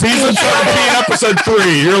season 17, episode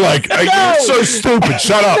 3. You're like, you're so stupid.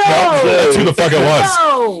 Shut up. No, that's who the fuck it was.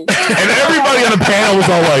 No. And everybody on the panel was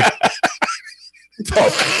all like,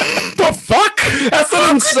 the fuck? That's what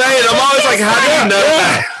I'm saying. I'm always like, how do you know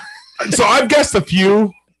that? So I've guessed a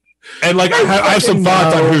few. And like I have some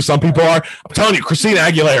thoughts on who some people are. I'm telling you, Christina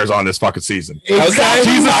Aguilera is on this fucking season.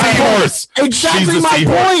 Exactly. She's a seahorse. Exactly my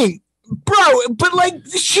point, bro. But like,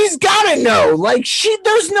 she's gotta know. Like,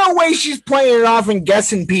 there's no way she's playing it off and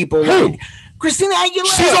guessing people. Who? Like, Christina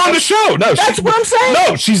Aguilera. She's on the show. No, that's what I'm saying.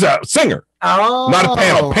 No, she's a singer. Oh, not a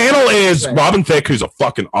panel. Panel is Robin Thicke, who's a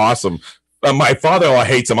fucking awesome. My father-in-law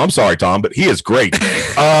hates him. I'm sorry, Tom, but he is great.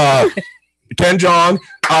 Ken Jeong.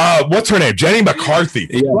 What's her name? Jenny McCarthy.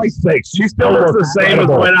 For Christ's sake, she still looks the same as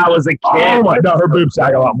when I was a kid. Oh my god, her boobs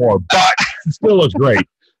sag a lot more, but she still looks great.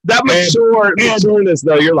 That matureness,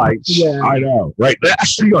 though, you're like, I know, right?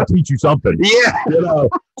 She's gonna teach you something. Yeah, she's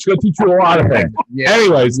gonna teach you a lot of things.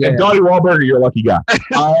 Anyways, and Donnie Wahlberg, you're a lucky guy.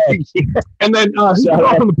 And then who's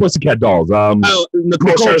from the Pussycat Dolls?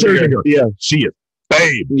 Nicole Scherzinger. Yeah, she is.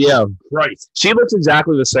 Babe. Yeah. Right. She looks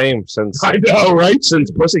exactly the same since I know, right? Since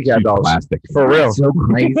Pussycat Dolls. Plastic. For real. It's so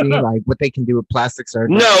crazy, like what they can do with plastic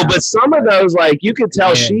surgery. No, but some of those, like, you could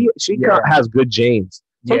tell she has good genes.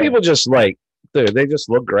 Some people just like, dude, they just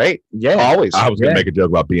look great. Yeah. Always. I was gonna make a joke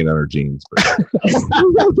about being in her jeans. But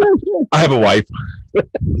I have a wife.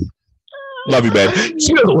 Love you, babe.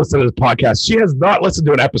 She doesn't listen to this podcast. She has not listened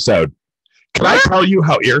to an episode. Can I tell you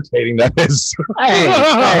how irritating that is? Hey,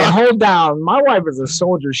 hold down. My wife is a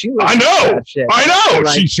soldier. She I know. That shit. I know.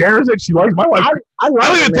 Like, she shares it. She likes my wife. I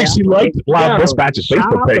don't even think she liked Loud Dispatch's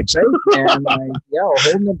Facebook page. Man, like,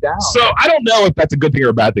 holding it down. So I don't know if that's a good thing or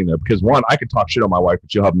a bad thing though, because one, I could talk shit on my wife,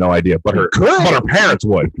 but she'll have no idea. But her parents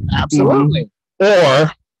would. Absolutely.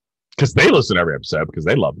 Or because they listen to every episode because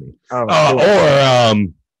they love me. Oh, cool. Or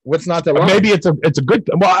What's not to love? Maybe it's a good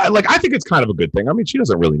thing. Well, I think it's kind of a good thing. I mean, she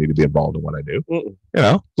doesn't really need to be involved in what I do. You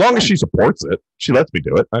know, as long as she supports it, she lets me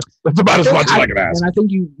do it. That's about as much as I can ask. And I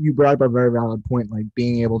think you brought up a very valid point, like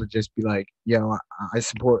being able to just be like, yo, I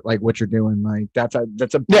support like what you're doing. Like that's a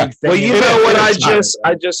big thing. Well, you know what? I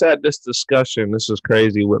just had this discussion. This is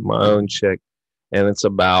crazy with my own chick, and it's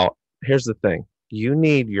about. Here's the thing: you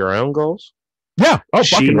need your own goals. Yeah. Oh,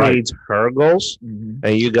 she needs her goals,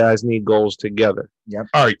 and you guys need goals together. Yep.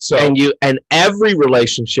 All right. So and every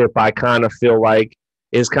relationship, I kind of feel like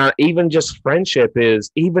is kind of even just friendship is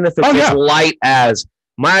even if it's as light as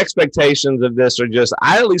my expectations of this are just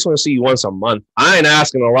I at least want to see you once a month. I ain't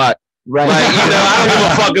asking a lot. Right. Like, you know, I don't give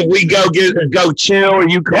a fuck if we go chill or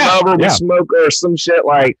you come over, we smoke or some shit.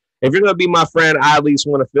 Like, if you're gonna be my friend, I at least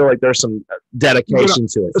want to feel like there's some dedication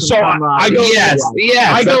to it. So I go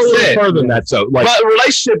I go a little further than that. So, like, but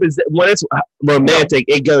relationship is when it's romantic,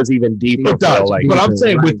 it goes even deeper. It does. Like, but I'm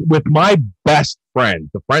saying with my best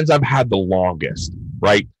friends, the friends I've had the longest,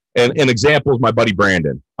 right? And an example is my buddy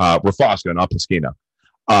Brandon Rafosca in Paskina.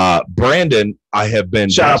 Brandon, I have been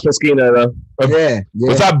shout out Paskina though. Yeah.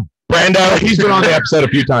 What's up, Brando? He's been on the episode a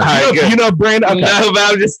few times. You know Brandon? Okay. No,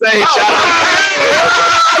 but I'm just saying. Shout out.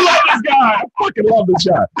 I love this guy. I fucking love this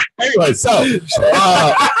guy. Anyway, so I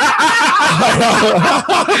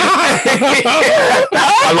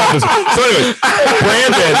love this. So anyway,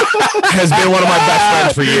 Brandon has been one of my best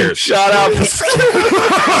friends for years. Shout out. He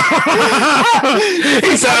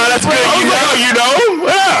said, "Oh, that's good." You know,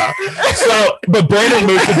 yeah. So, but Brandon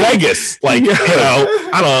moved to Vegas, like, you know,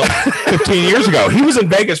 I don't know, 15 years ago. He was in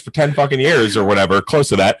Vegas for 10 fucking years or whatever, close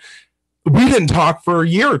to that. We didn't talk for a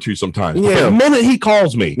year or two sometimes. Yeah. The minute he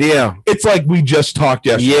calls me, it's like we just talked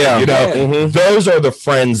yesterday. Yeah. You know, those are the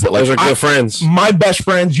friends that, like, those are good friends. My best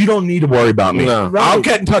friends, you don't need to worry about me. No. Right. I'll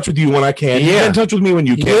get in touch with you when I can. You get in touch with me when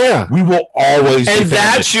you can. Yeah. We will always. And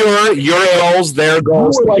that's your goals, their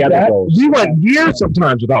goals, like together goals. We went years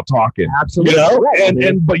sometimes without talking. Absolutely. You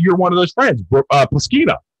know, but you're one of those friends,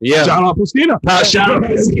 Paskina. Yeah. Shout out Paskina. Shout out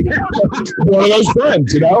Paskina. One of those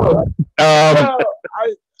friends, you know.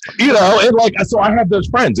 You know, and like, so I have those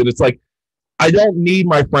friends, and it's like, I don't need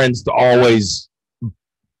my friends to always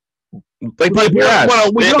like your ass.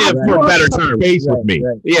 Well, we don't have for better terms. With me.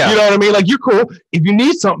 Yeah. You know what I mean? Like, you're cool. If you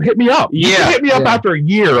need something, hit me up. You can hit me up after a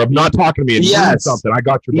year of not talking to me and you need something. I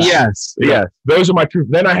got your back. Yes. Yeah. Those are my truth.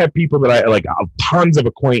 Then I have people that I like, tons of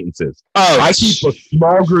acquaintances. Oh, I keep a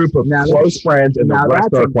small group of close friends and the rest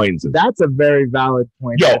are acquaintances. That's a very valid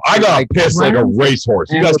point. Yo, I got pissed like a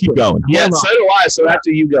racehorse. You guys keep going. Yeah, so do I. So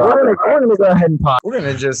after you go, we're gonna go ahead and pause. We're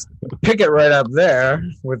gonna just pick it right up there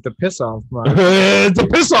with the piss off mug. It's a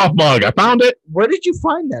piss off mug. I found it. Where did you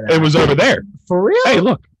find that at? It was over there. For real? Hey,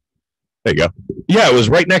 look. There you go. Yeah, it was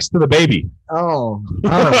right next to the baby. Oh.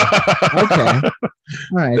 Okay. All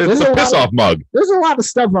right. It's a piss off mug. There's a lot of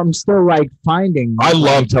stuff I'm still like finding. I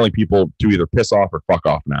love telling people to either piss off or fuck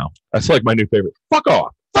off now. That's like my new favorite. Fuck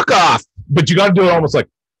off. Fuck off. But you got to do it almost like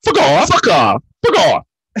fuck off. Fuck off. Fuck off.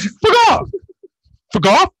 Fuck off. Fuck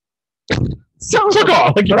off. Fuck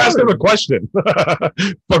off. Like you're asking a question.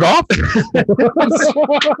 Fuck off.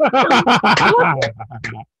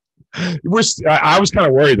 I was kind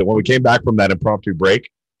of worried that when we came back from that impromptu break,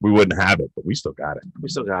 we wouldn't have it, but we still got it. We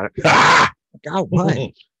still got it. Got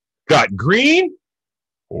what? Got green.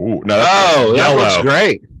 Oh, no, that looks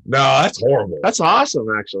great. No, that's horrible. That's awesome,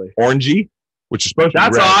 actually. Orangey, which is supposed to be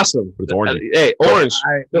red. That's awesome. But it's orangey. Hey, orange.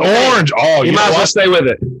 Orange. Oh, you might as well stay with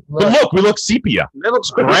it. But look, we look sepia. It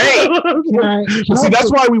looks great. See,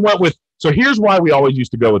 that's why we went with. So here's why we always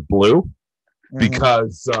used to go with blue,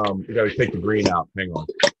 because we got to take the green out. Hang on.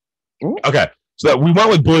 Okay, so we went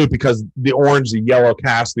with blue because the orange, the yellow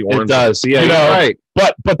cast the orange. It does. Yeah, you know, right.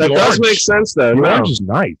 But that does make sense though. The orange is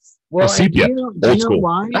nice. Well, sepia, do you old know school.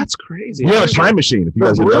 why? That's crazy. We have a time machine. If you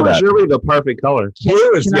guys blue know that, is really the perfect color.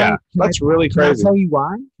 Blue is That's really crazy. Can I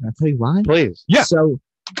tell you why? Please. Yeah. So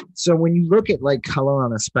when you look at like color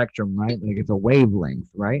on a spectrum, right? Like it's a wavelength,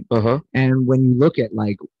 right? And when you look at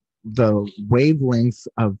like the wavelengths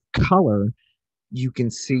of color, you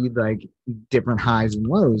can see like different highs and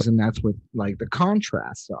lows, and that's what like the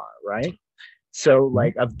contrasts are, right? So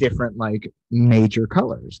like of different like major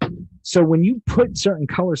colors. So when you put certain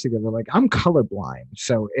colors together, like I'm colorblind,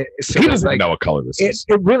 so he doesn't know what color this is.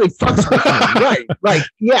 It really fucks with me, right? Like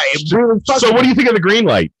yeah, it really fucks. So what do you think of the green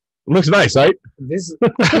light? It looks nice, right? This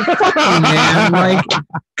fuck you, man. Like,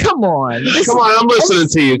 come on. Come on, I'm listening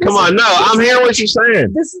to you. Come on, no, I'm hearing what you're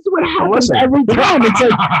saying. This is what happens every time. It's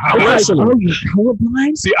like, oh, you're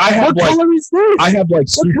colorblind? See, I have what color is this? I have like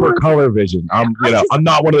super color vision. I'm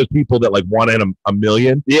not one of those people that like one in a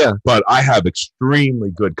million. Yeah. But I have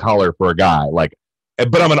extremely good color for a guy. Like,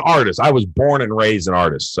 but I'm an artist. I was born and raised an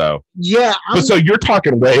artist. So yeah. But so you're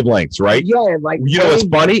talking wavelengths, right? Yeah, like you know what's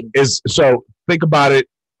funny is so think about it.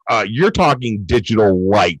 You're talking digital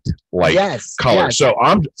light, like color. Yes. So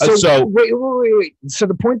I'm wait. So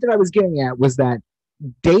the point that I was getting at was that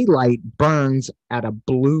daylight burns at a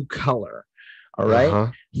blue color. All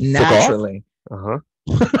right, naturally.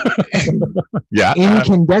 Yeah.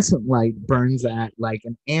 Incandescent light burns at like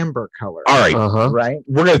an amber color. All right. Right.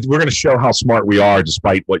 We're gonna show how smart we are,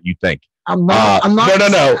 despite what you think. I'm not.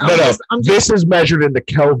 No. This is measured in the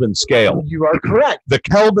Kelvin scale. You are correct. The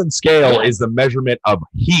Kelvin scale is the measurement of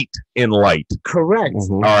heat in light. Correct.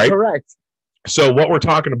 All right. Correct. So what we're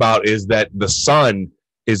talking about is that the sun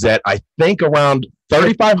is at, I think, around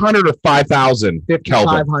 3,500 or 5,000 Kelvin.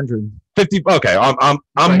 5,500. 50. Okay,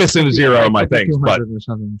 I'm missing a zero in my things, but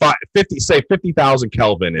 50,000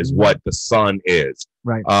 Kelvin is what the sun is.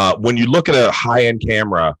 Right. When you look at a high-end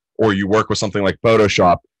camera or you work with something like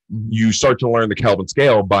Photoshop, you start to learn the Kelvin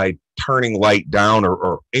scale by turning light down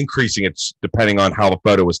or increasing it depending on how the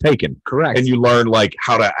photo was taken. Correct. And you learn like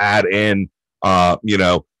how to add in,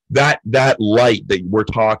 that light that we're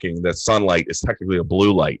talking, that sunlight, is technically a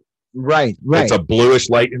blue light. Right. It's a bluish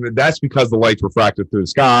light, and that's because the light's refracted through the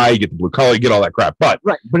sky. You get the blue color, you get all that crap. But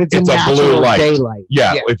it's a blue light. Daylight.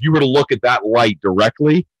 Yeah, if you were to look at that light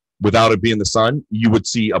directly without it being the sun, you would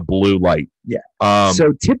see a blue light. Yeah.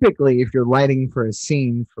 So typically, if you're lighting for a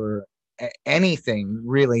scene for anything,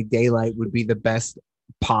 really, daylight would be the best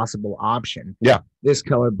possible option. Yeah. This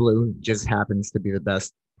color blue just happens to be the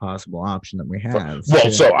best possible option that we have.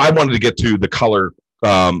 Well, so I wanted to get to the color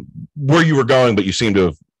where you were going, but you seem to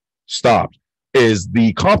have stopped, is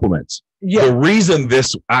the complements. Yeah. The reason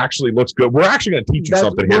this actually looks good, we're actually going to teach you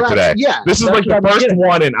something here today. Yeah. This is like the first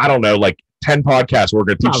one in, I don't know, like 10 podcasts we're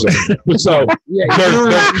going to teach you. So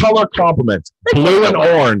there's color complements. Blue and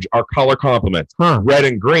orange are color complements. Red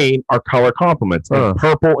and green are color complements. And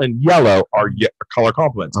purple and yellow are color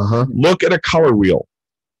complements. Look at a color wheel.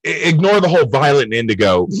 Ignore the whole violet and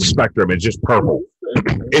indigo spectrum. It's just purple.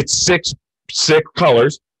 It's six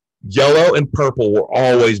colors. Yellow and purple will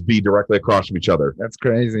always be directly across from each other. That's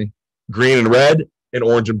crazy. Green and red and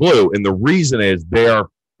orange and blue. And the reason is they are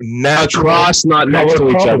natural across, not next to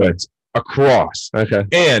each other. Across. Okay.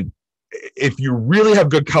 And if you really have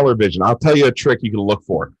good color vision, I'll tell you a trick you can look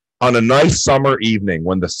for. On a nice summer evening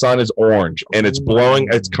when the sun is orange and it's blowing,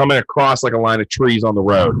 it's coming across like a line of trees on the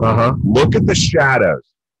road. Look at the shadows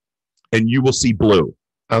and you will see blue.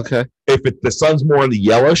 Okay. If the sun's more in the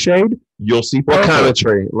yellow shade, you'll see purple. What kind of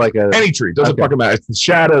tree? Like any tree. Doesn't fucking matter. It's the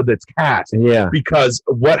shadow that's cast. Yeah. Because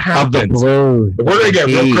what happens? Of the blue. We're gonna get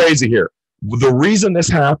real crazy here. The reason this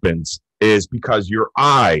happens is because your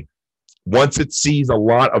eye, once it sees a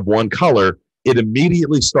lot of one color, it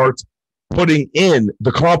immediately starts putting in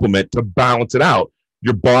the complement to balance it out.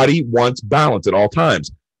 Your body wants balance at all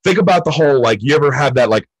times. Think about the whole, like, you ever have that,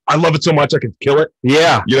 like, I love it so much I can kill it?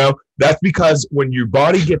 Yeah. You know, that's because when your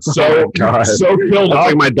body gets so filled up.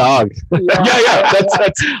 Like my dog. Yeah. That's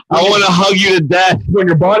I want to hug you to death. When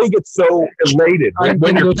your body gets so elated,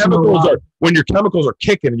 when your chemicals are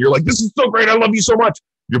kicking and you're like, this is so great, I love you so much.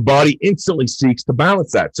 Your body instantly seeks to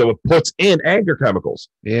balance that. So it puts in anger chemicals.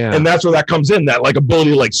 Yeah. And that's where that comes in, that like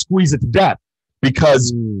ability to like squeeze it to death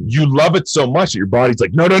because you love it so much that your body's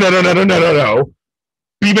like, no.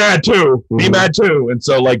 Be mad too. Be mad too. And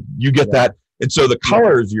so like you get that. And so the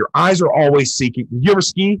colors, your eyes are always seeking. Did you ever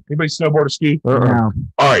ski? Anybody snowboard or ski? No.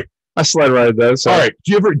 All right. I sled ride those. All right.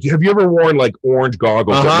 Have you ever worn like orange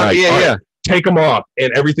goggles at night? Yeah. Take them off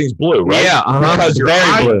and everything's blue, right? Yeah. Because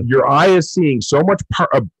your eye is seeing so much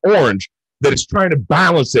orange that it's trying to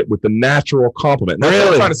balance it with the natural complement. And that's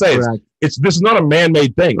what I'm trying to say. This is not a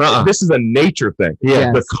man-made thing. This is a nature thing.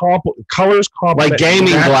 Yeah. The colors complement like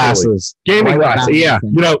gaming naturally. glasses. Gaming glasses. Yeah.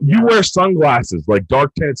 You know, you wear sunglasses, like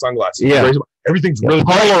dark tinted sunglasses. Yeah. Everything's really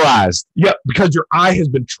polarized. Yeah, because your eye has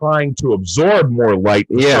been trying to absorb more light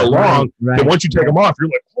for so long that once you take them off, you're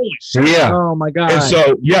like, holy shit. Yeah. Oh my God. And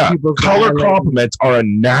so, color complements are a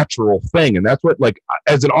natural thing. And that's what, like,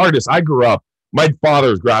 as an artist, I grew up, my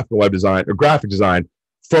father was graphic design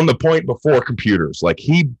from the point before computers. Like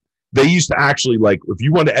they used to actually, like, if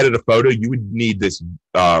you wanted to edit a photo, you would need this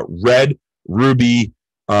red ruby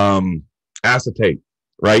acetate,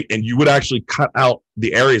 right? And you would actually cut out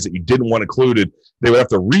the areas that you didn't want included. They would have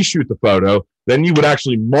to reshoot the photo. Then you would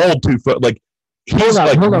actually mold like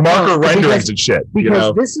marker renderings and shit.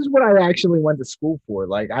 Because this is what I actually went to school for.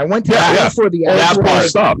 Like I went to school for the actual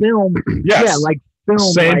stuff. Film. Yes. Yeah, like film.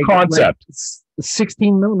 Same concept.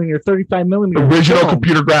 16 millimeter, 35 millimeter. Original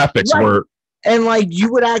computer graphics were. And like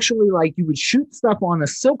you would actually you would shoot stuff on a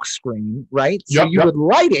silk screen, right? So you would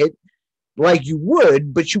light it, like you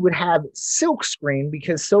would, but you would have silk screen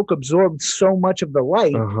because silk absorbed so much of the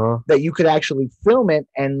light that you could actually film it,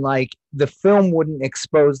 and like the film wouldn't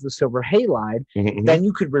expose the silver halide. Then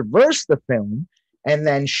you could reverse the film and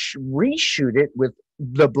then reshoot it with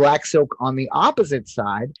the black silk on the opposite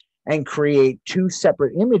side and create two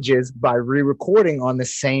separate images by re-recording on the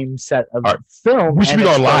same set of film. We should be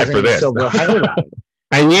on live for this.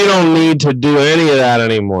 And you don't need to do any of that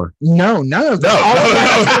anymore. No, none of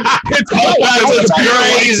that. It's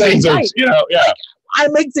crazy. You know, yeah. I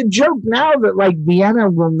make the joke now that like Vienna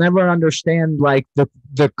will never understand like the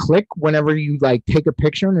click whenever you like take a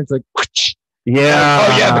picture and it's like. Yeah.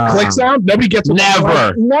 Oh yeah, the click sound. Nobody gets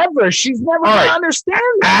never. Never. She's never gonna understand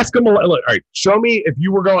that. Ask them. All right. Show me if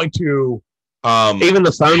you were going to. Even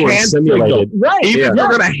the phone was simulated. Right. Even if you're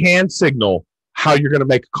going to hand signal how you're going to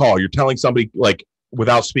make a call, you're telling somebody like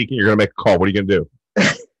without speaking, you're going to make a call. What are you going to do?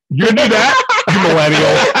 You're going to do that? You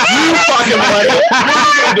millennial. You fucking millennial.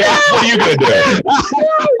 What are you going to do?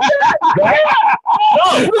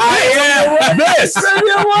 I am this.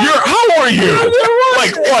 How are you?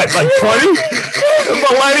 Like what? Like 20?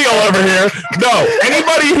 Millennial over here. No.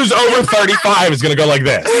 Anybody who's over 35 is going to go like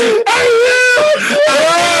this. Hey,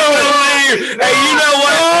 you know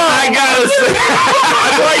what? I gotta say,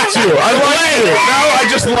 I like you. Now I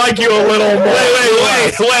just like you a little more.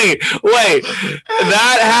 Wait.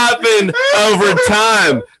 That happened over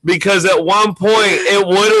time because at one point it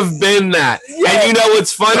would have been that. And you know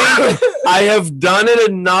what's funny? I have done it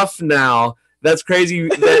enough now. That's crazy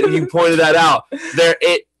that you pointed that out.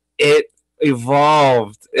 It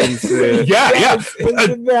evolved into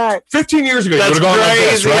 15 years ago, you would have gone like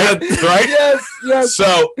this, right? Yes.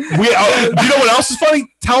 So you know what else is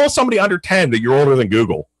funny? Tell somebody under 10 that you're older than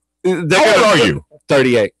Google. How old are you?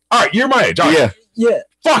 38. All right, you're my age. Right. Yeah.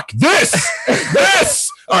 Fuck this.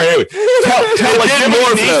 All right, anyway. Tell like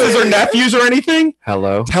your nieces or nephews or anything.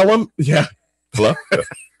 Hello. Tell them. Yeah. Hello.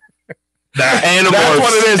 That's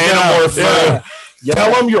what it is. Animorph. Yeah.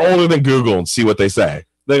 Tell them you're older than Google and see what they say.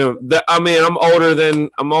 I mean, I'm older than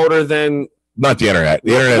not the internet.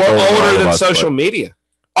 The internet's older than social media.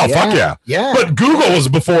 Oh, fuck yeah. Yeah. But Google was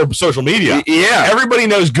before social media. Yeah. Everybody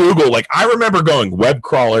knows Google. Like, I remember going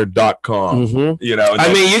webcrawler.com, you know.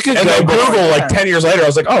 I mean, you could go Google like 10 years later. I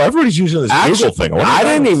was like, oh, everybody's using this Google thing. I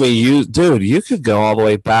didn't even use, dude, you could go all the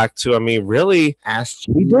way back to, I mean, really.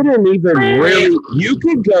 We didn't even really, you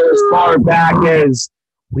could go as far back as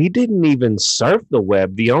we didn't even surf the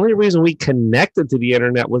web. The only reason we connected to the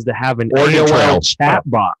internet was to have an AOL chat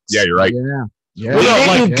box. Yeah, you're right. Yeah. We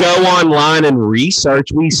didn't go online and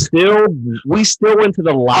research. We still went to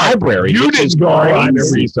the library. You didn't go online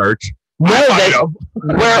and research. No,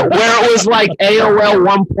 where it was like AOL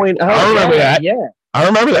 1.0. I remember that. Yeah. I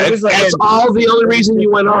remember that. That's all the only reason you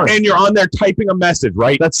went on. And you're on there typing a message,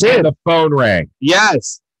 right? That's it. And the phone rang.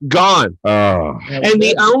 Yes. Gone. Oh. And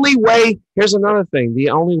the only way, here's another thing. The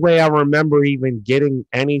only way I remember even getting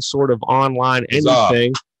any sort of online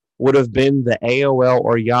anything would have been the AOL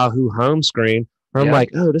or Yahoo home screen. Where I'm like,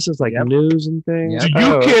 oh, this is like news and things. Do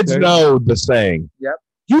you kids know the saying? Yep.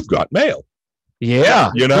 You've got mail. Yeah.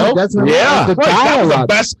 You know? That's the dial-up. That was the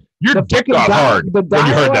best. Your dick got hard the when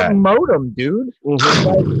you heard that. Modem, dude.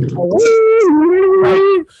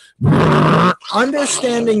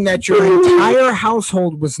 Understanding that your entire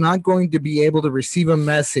household was not going to be able to receive a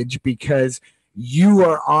message because you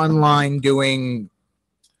are online doing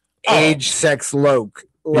age, sex, loc.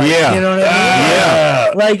 Like, you know what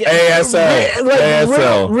I mean? Like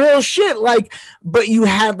ASL, real shit. Like, but you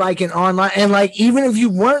had like an online, and like even if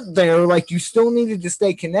you weren't there, like you still needed to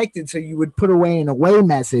stay connected. So you would put away an away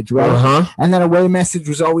message, right? And that away message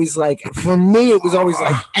was always like, for me, it was always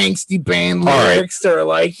like angsty band lyrics or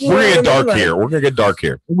like. We're gonna get dark here. We're gonna get dark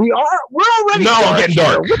here. We're already. No, I'm getting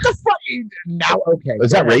dark. What the fuck? Now, okay.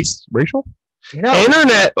 Is that racial? No.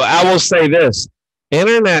 Internet. I will say this.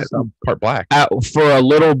 Internet part black for a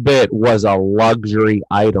little bit was a luxury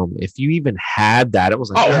item. If you even had that, it was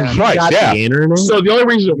like, the internet. So the only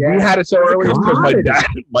reason we had it so early is because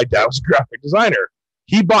my dad was a graphic designer.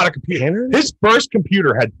 He bought a computer. His first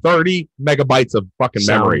computer had 30 megabytes of fucking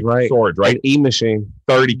memory storage, right? An e-machine,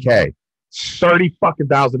 $30,000,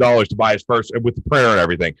 $30,000 to buy his first with the printer and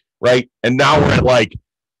everything, right? And now we're at like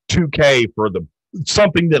 $2,000 for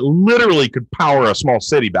something that literally could power a small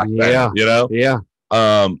city back then. You know? Yeah.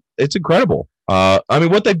 It's incredible. I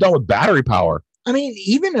mean, what they've done with battery power. I mean,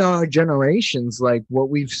 even in our generations, like what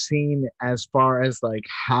we've seen as far as like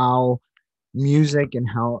how music and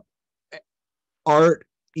how art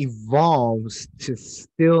evolves to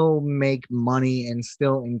still make money and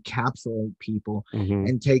still encapsulate people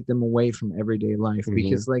and take them away from everyday life.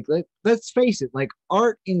 Because like let's face it, like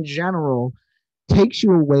art in general takes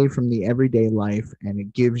you away from the everyday life, and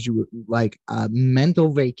it gives you like a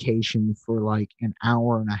mental vacation for like an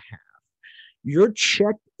hour and a half. You're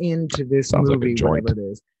checked into this movie, like whatever it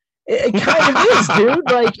is. It kind of is,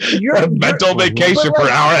 dude. Like you're a mental vacation for an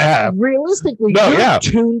hour and a half. Realistically, you're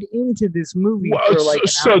tuned into this movie for like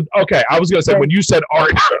okay. I was gonna say when you said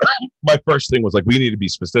art, my first thing was like we need to be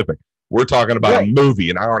specific. We're talking about a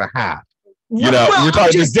movie, an hour and a half. You know, you're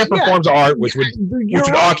talking just different forms of art, which would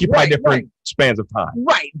occupy different spans of time.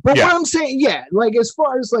 Right, but what I'm saying, like as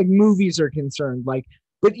far as like movies are concerned, like.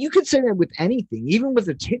 But you could say that with anything, even with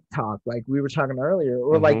a TikTok, like we were talking earlier,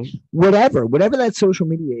 or like whatever that social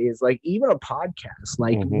media is, like even a podcast,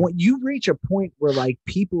 like when you reach a point where like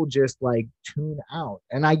people just like tune out,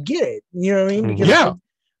 and I get it, you know what I mean? Because,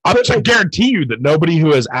 I guarantee you that nobody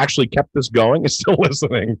who has actually kept this going is still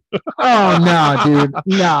listening. Oh no, dude,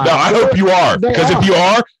 no. I hope you are, because if you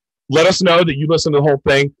are, let us know that you listen to the whole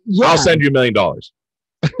thing. I'll send you $1 million.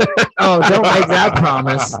 Oh, don't make that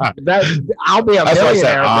promise. That I'll be a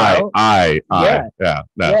millionaire, bro.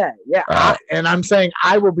 And I'm saying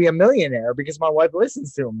I will be a millionaire because my wife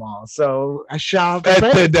listens to them all. So I shall.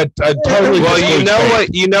 Totally. Well,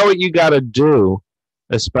 you know what you got to do,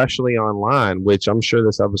 especially online, which I'm sure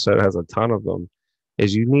this episode has a ton of them.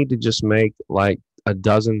 Is you need to just make like a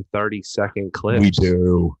dozen 30-second clips. We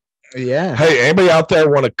do. Yeah. Hey, anybody out there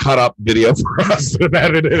want to cut up video for us? For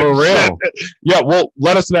real? Yeah. Well,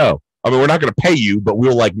 let us know. I mean, we're not going to pay you, but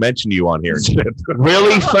we'll like mention you on here.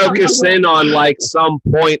 Really focus in on like some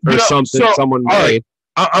point or something someone made.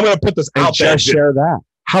 Right, I'm going to put this out there. Just share that.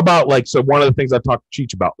 How about like, so one of the things I talked to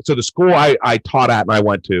Cheech about. So the school I taught at and I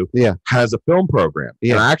went to has a film program.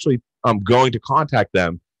 Yeah. And I actually, I'm going to contact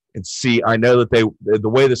them and see. I know that the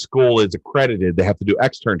way the school is accredited, they have to do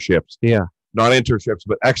externships. Yeah. Not internships,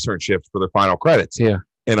 but externships for their final credits. Yeah.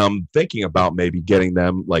 And I'm thinking about maybe getting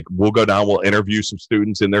them, like, we'll go down, we'll interview some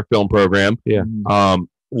students in their film program. Yeah.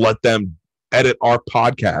 Let them edit our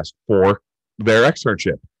podcast for their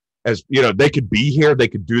externship. As you know, they could be here, they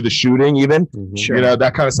could do the shooting, even, you know,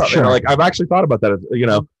 that kind of stuff. Sure. Like, I've actually thought about that, you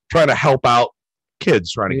know, trying to help out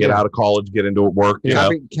kids trying to get out of college, get into work. You know,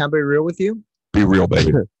 can I be real with you? Be real,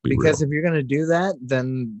 baby. Because if you're going to do that,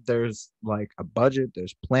 then there's like a budget,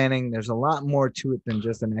 there's planning, there's a lot more to it than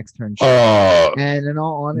just an externship. And in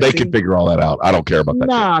all honesty, they can figure all that out. I don't care about that.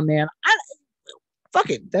 Nah, man.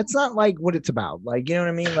 Fuck it. That's not like what it's about. Like, you know what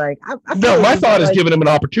I mean? Like, no, my thought is giving them an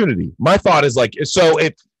opportunity. My thought is like, so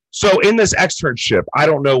in this externship, I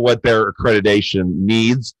don't know what their accreditation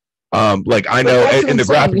needs. Like I know in the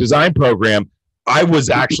graphic design program, I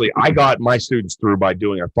got my students through by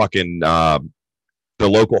doing a fucking, the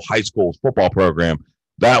local high school football program.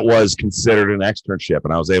 That was considered an externship,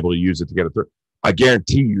 and I was able to use it to get it through. I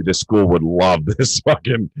guarantee you this school would love this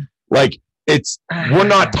fucking, like, we're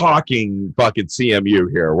not talking fucking CMU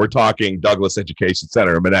here. We're talking Douglas Education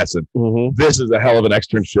Center in Menneson. This is a hell of an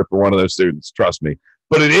externship for one of those students, trust me.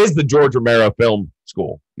 But it is the George Romero Film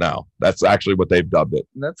School now. That's actually what they've dubbed it.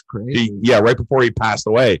 That's crazy. Right before he passed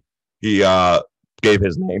away, he gave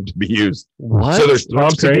his name to be used. What? So there's Tom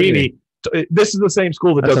Savini. This is the same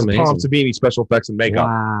school that does Tom Savini special effects and makeup.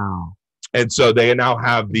 Wow. And so they now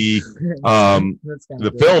have the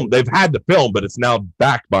film. They've had the film, but it's now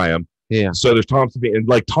backed by him. Yeah. So there's Tom Savini, and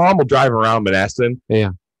like Tom will drive around Menneson.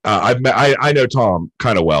 Yeah. I know Tom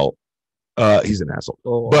kind of well. He's an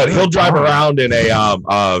asshole, but he'll drive around in a yellow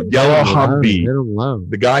Humvee.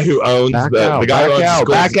 The guy who owns the guy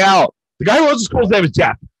who owns the school's name is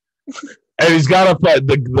Jeff. And he's got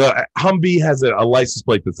the Humvee has a license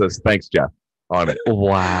plate that says "Thanks, Jeff" on it.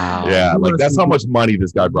 Wow. Yeah, like that's how much money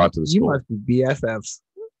this guy brought to the school. You must be BFFs.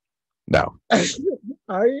 No.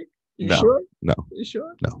 Are you? No. Sure? No. You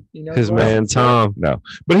sure? No. You know his man Tom. No,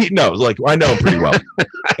 but he knows. Like I know him pretty well,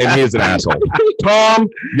 and he is an asshole. Tom,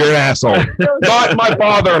 you're an asshole. Not my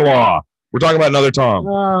father-in-law. We're talking about another Tom.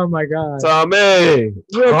 Oh my God. Tommy.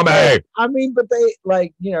 I mean, but they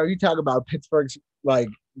like, you know, you talk about Pittsburgh's like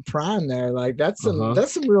prime there, like that's some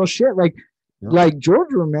real shit. Like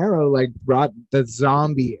George Romero like brought the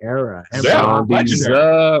zombie era. And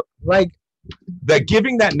like that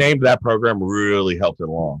giving that name to that program really helped it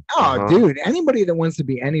along. Oh, dude, anybody that wants to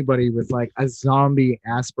be anybody with like a zombie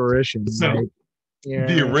aspiration. So,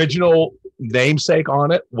 the original namesake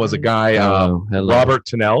on it was a guy, Robert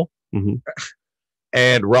Tennell.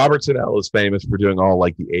 And Robert Tennell is famous for doing all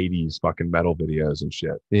like the 80s fucking metal videos and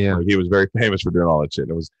shit. Yeah. Like, he was very famous for doing all that shit.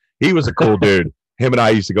 He was a cool dude. Him and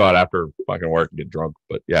I used to go out after fucking work and get drunk,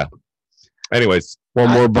 but yeah. Anyways, one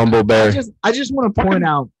more Bumble Bear. I just want to point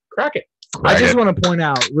out. Crack it. I just want to point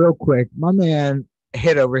out real quick. My man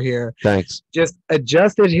hit over here. Thanks. Just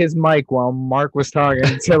adjusted his mic while Mark was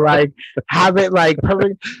talking to like have it like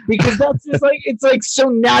perfect because that's just like it's like so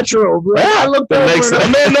natural. Like, I looked over and the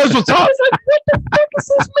man knows what's up. I was like, what the fuck is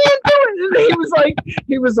this man doing? And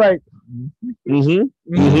he was like,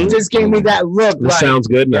 just gave me that look. This sounds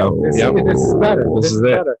good now. This is better. This is it.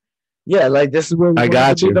 better. Yeah, like this is what we I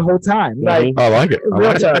got you the whole time. Like I like it.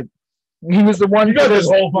 real talk. He was the one. You got this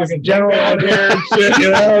whole fucking general out here and shit.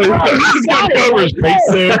 You know, he's got over his face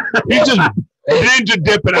suit. He's just ninja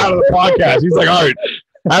dipping out of the podcast. He's like, all right.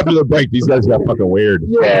 After the break, these guys got fucking weird.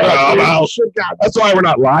 Yeah, that's why we're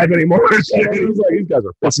not live anymore. He's like, these guys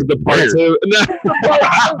are fucking the part two. No,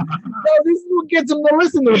 this is what gets them to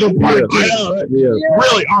listen to the part two. Yeah.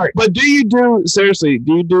 Really, all right. But do you do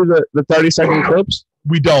the 30-second clips?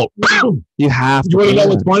 We don't. You have to. You want to know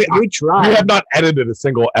what's funny? We try. We have not edited a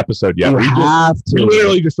single episode yet. You we have to. We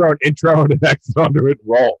literally just throw an intro and an exit onto it and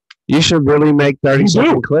roll. You should really make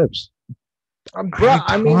 30-second clips.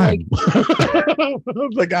 I mean, like,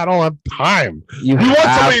 like I don't have time. You want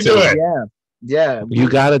somebody to do it. Yeah. You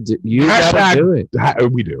gotta do. You gotta do it.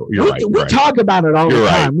 We do. You're right. We talk about it all the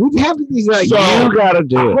time. We have these like. So, you gotta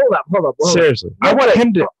do it. Hold up. Seriously, I want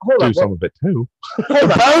him to do some of it too.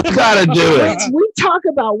 Both gotta do it. We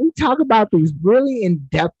talk about these really in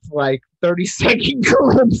depth like 30-second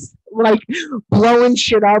clips, like blowing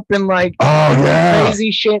shit up and like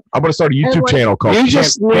crazy shit. I'm gonna start a YouTube channel called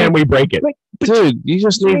Can We Break It? Dude, you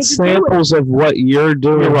just need samples of what you're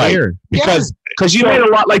doing here because you made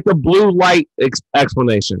a lot like the blue light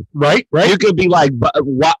explanation, right? You could be like,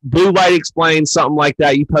 what blue light explains something like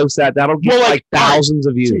that. You post that, that'll get like thousands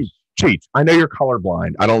of views. Cheech, I know you're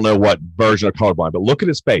colorblind. I don't know what version of colorblind, but look at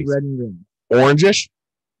his face. Red and green, orangish,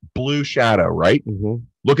 blue shadow, right? Mm-hmm.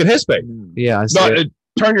 Look at his face. Yeah, I see it.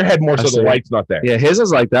 Turn your head more so the light's not there. Yeah, his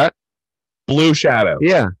is like that. Blue shadow.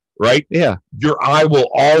 Yeah. Right? Yeah. Your eye will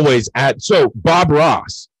always add. So Bob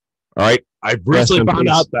Ross, all right? I recently found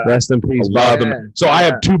out that. Rest in peace, Bob. So I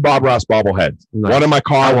have 2 Bob Ross bobbleheads. Nice. One in my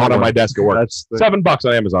car, one on my desk at work. That's $7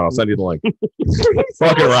 on Amazon. I'll send you the link.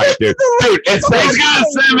 Fucking right, dude. Dude, he's gonna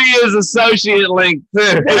send me his associate link too.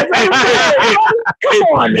 Come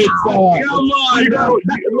on, wait. No,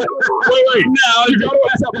 you gotta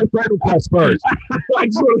accept my friend request first.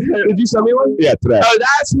 Did you send me one? Yeah, today. Oh,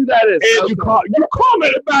 that's who that is. And you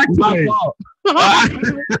commented back to me.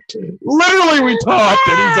 Literally, we talked,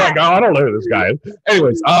 and he's like, "Oh, I don't know who this guy is."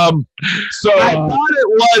 Anyways, so I thought it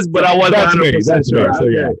was, but I wasn't. That's me. So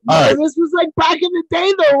yeah. All right. This was like back in the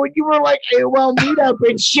day, though, when you were like AOL meetup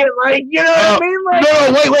and shit. Like, you know what I mean? Like,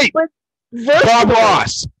 no, wait. Bob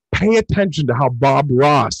Ross. Pay attention to how Bob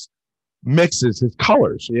Ross mixes his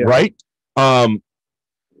colors. Yeah. Right.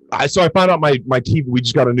 So I found out my TV. We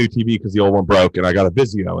just got a new TV because the old one broke, and I got a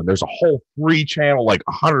Vizio, and there's a whole free channel, like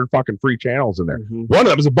 100 fucking free channels in there. Mm-hmm. One of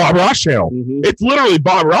them is a Bob Ross channel. Mm-hmm. It's literally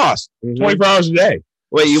Bob Ross, 24 hours a day.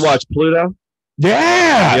 Wait, you watch Pluto?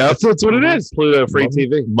 Yeah, that's what it is. Pluto free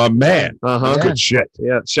TV. My man. Good shit.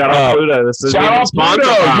 Yeah, shout out Pluto. This is shout out Pluto.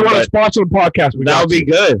 You want to sponsor the podcast? That would be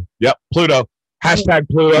good. Yep, Pluto. Hashtag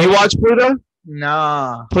Pluto. You watch Pluto?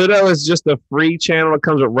 Nah. Pluto is just a free channel. It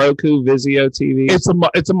comes with Roku, Vizio TV. It's a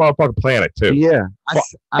motherfucking planet too. Yeah.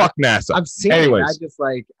 Fuck NASA. I've seen Anyways. it. I just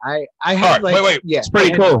like I have like wait. Yeah, it's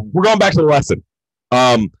pretty cool. We're going back to the lesson.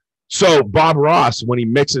 So Bob Ross, when he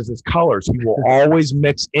mixes his colors, he will always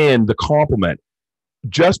mix in the complement.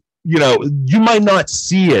 Just you might not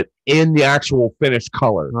see it in the actual finished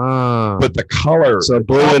color, but the color. So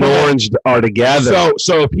blue and orange are together.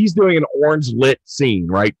 So if he's doing an orange lit scene,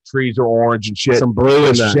 right? Trees are orange and shit. Some blue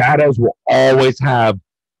in the shadows will always have.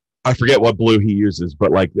 I forget what blue he uses,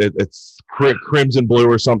 but like it's crimson blue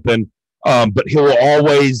or something. But he'll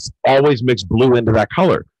always mix blue into that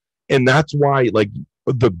color, and that's why like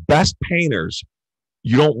the best painters,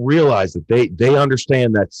 you don't realize that they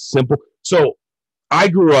understand that simple. So I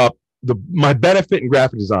grew up. My benefit in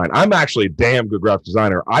graphic design, I'm actually a damn good graphic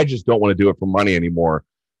designer. I just don't want to do it for money anymore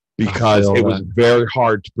because it was very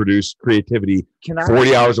hard to produce creativity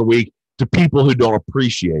 40 hours a week to people who don't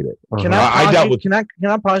appreciate it. Can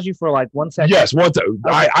I pause you for like 1 second? Yes,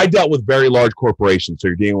 I dealt with very large corporations, so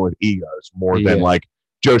you're dealing with egos more than like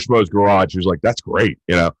Joe Schmo's garage, who's like, that's great,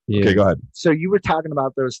 Okay, go ahead. So you were talking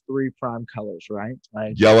about those 3 prime colors, right?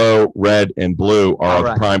 Like yellow, red, and blue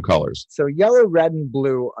are prime colors. So yellow, red, and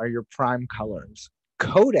blue are your prime colors.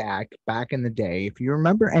 Kodak, back in the day, if you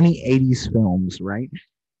remember any 80s films, right?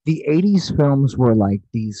 The 80s films were like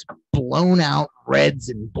these blown out reds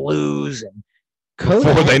and blues, and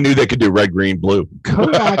Before they knew they could do red, green, blue.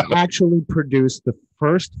 Kodak actually produced the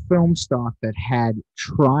first film stock that had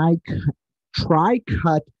tri-cut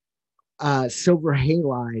silver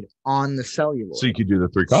halide on the celluloid. So you could do the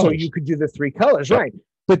 3 colors. So you could do the 3 colors, right?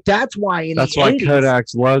 But that's why that's why 80s,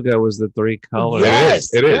 Kodak's logo was the 3 colors.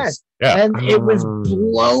 Yes, it is. Yes. Yeah. And it was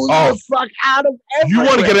blown the fuck out of everywhere. You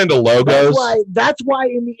want to get into logos? That's why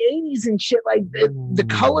in the 80s and shit, like the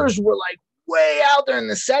colors were like way out there in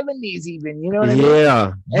the 70s even, you know what I mean?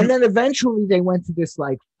 Yeah. And then eventually they went to this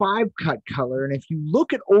like 5-cut color. And if you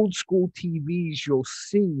look at old school TVs, you'll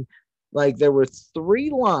see like there were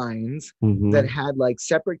 3 lines that had like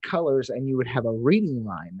separate colors, and you would have a reading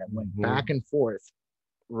line that went back and forth,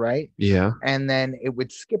 right? Yeah. And then it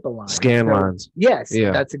would skip a line. Scan lines. Yes,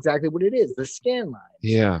 that's exactly what it is. The scan line.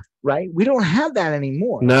 Yeah. Right? We don't have that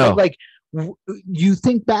anymore. No. So, like you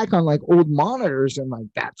think back on like old monitors, and like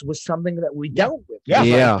that was something that we dealt with.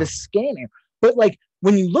 Yeah. Like the scanning. But like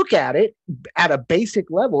when you look at it at a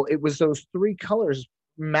basic level, it was those 3 colors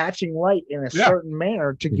matching light in a certain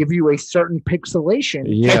manner to give you a certain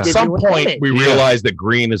pixelation. At some point, we realized that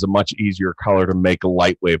green is a much easier color to make a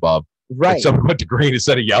light wave of. Right. So we went to green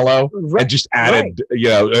instead of yellow and just added,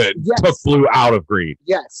 took blue out of green.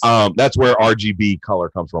 Yes. That's where RGB color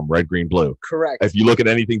comes from, red, green, blue. Correct. If you look at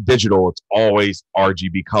anything digital, it's always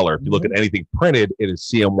RGB color. If you look at anything printed, it is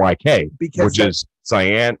CMYK, which is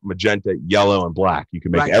cyan, magenta, yellow, and black. You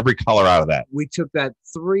can make every color out of that. We took that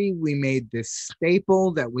 3, we made this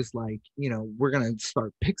staple that was like, we're going to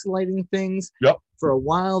start pixelating things. Yep. For a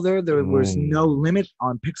while there was no limit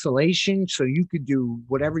on pixelation, so you could do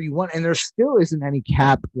whatever you want, and there still isn't any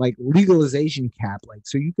cap, like legalization cap, like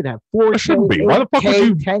so you could have 4K, why the fuck would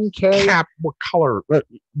you 10K cap what color? But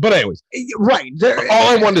anyways, right. All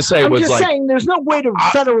I wanted to say was like, saying there's no way to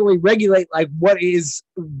federally regulate like what is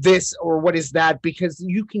this or what is that, because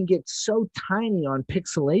you can get so tiny on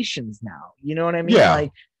pixelations now. You know what I mean? Yeah.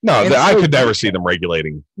 Like, no, I could never see them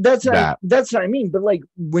regulating that's that. That's what I mean. But like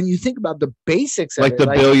when you think about the basics of like it, the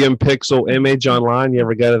billion pixel image online, you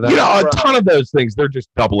ever go to that? A ton of those things, they're just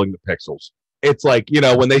doubling the pixels. It's like,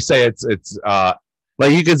 when they say it's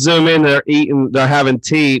like you could zoom in, they're having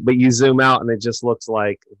tea, but you zoom out and it just looks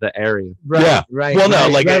like the area. Right, yeah. Right. Well, no,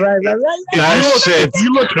 like that shit.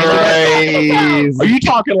 You look crazy. Are you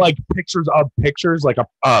talking like pictures of pictures? Like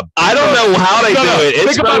I don't know how they do it.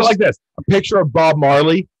 Think about it like this: a picture of Bob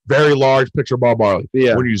Marley, very large picture of Bob Marley.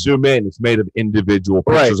 Yeah. When you zoom in, it's made of individual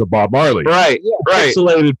pictures of Bob Marley. Right. Yeah. Right.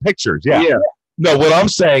 Pixelated pictures. Yeah. Yeah. No, what I'm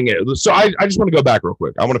saying is, so I just want to go back real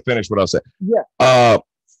quick. I want to finish what I was saying. Yeah.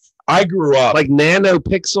 I grew up like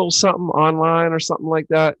nanopixel something online or something like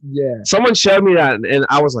that. Yeah. Someone showed me that and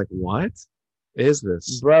I was like, what is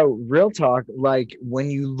this? Bro, real talk. Like when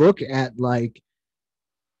you look at like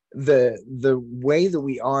the way that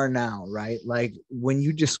we are now, right? Like when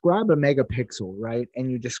you describe a megapixel, right? And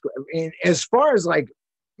you describe, and as far as like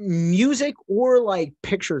music or like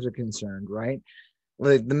pictures are concerned, right?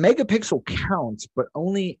 Like the megapixel counts, but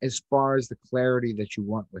only as far as the clarity that you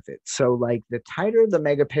want with it. So like the tighter the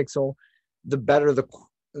megapixel, the better the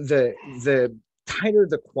tighter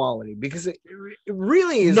the quality, because it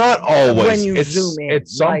really is not always. When you zoom in, at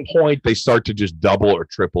some point they start to just double or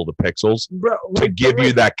triple the pixels to give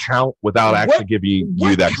you that count without actually giving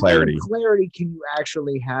you that clarity. What clarity can you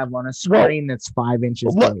actually have on a screen that's 5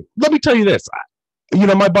 inches let me tell you this.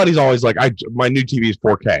 My buddy's always like, my new TV is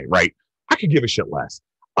 4K, right? I could give a shit less.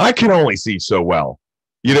 I can only see so well.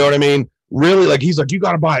 You know what I mean? Really, like he's like, you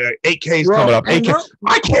got to buy 8K's coming up. 8K.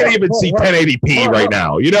 I can't even see 1080p right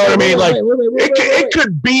now. You know what I mean? Like it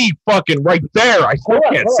could be fucking right there. I still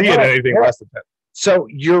can't see it at anything less than 10. So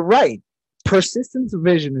you're right. Persistence of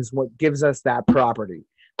vision is what gives us that property.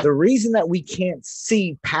 The reason that we can't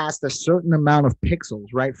see past a certain amount of pixels,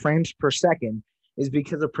 right, frames per second, is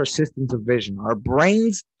because of persistence of vision. Our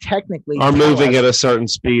brains technically are moving at a certain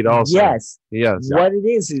speed also. Yes. Yes. What it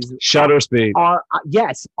is shutter speed. Our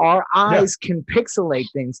eyes can pixelate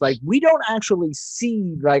things. Like we don't actually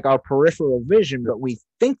see like our peripheral vision, but we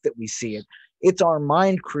think that we see it. It's our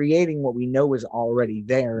mind creating what we know is already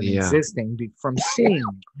there and existing from seeing.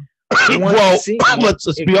 Well, let's be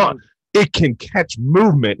honest. It can catch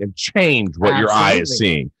movement and change what your eye is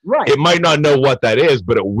seeing. Right. It might not know what that is,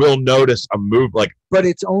 but it will notice a move. But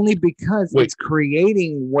it's only because it's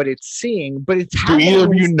creating what it's seeing. But it's do either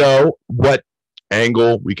of you know what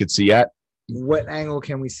angle we could see at? What angle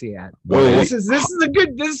can we see at? This is a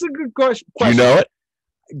good question. Do you know it?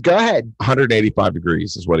 Go ahead. 185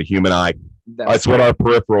 degrees is what a human eye. That's what our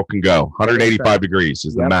peripheral can go. 185 degrees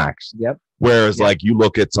is the max. Yep. Whereas, like, you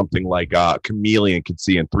look at something like Chameleon could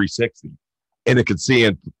see in 360, and it could see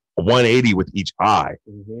in 180 with each eye.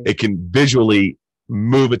 Mm-hmm. It can visually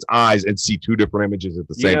move its eyes and see two different images at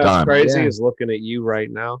the same time. What's crazy is looking at you right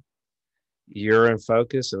now. You're in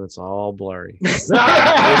focus and it's all blurry. That's how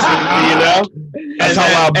loud and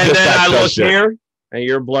then I look shit. here and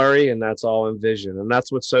you're blurry and that's all in vision. And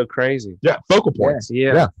that's what's so crazy. Yeah, focal points.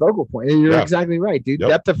 Yeah. Focal point. You're exactly right, dude.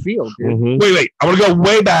 Depth of field, dude. Mm-hmm. Wait. I want to go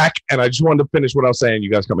way back, and I just wanted to finish what I was saying. You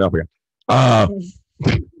guys cut me off again.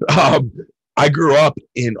 I grew up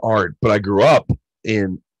in art, but I grew up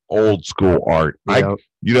in old school art.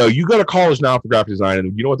 You go to college now for graphic design,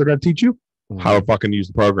 and you know what they're going to teach you? How to fucking use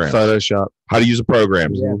the program. Photoshop. How to use the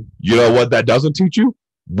programs. Yeah. You know what that doesn't teach you?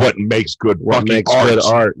 What makes good art.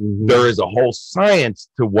 Mm-hmm. There is a whole science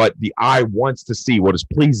to what the eye wants to see, what is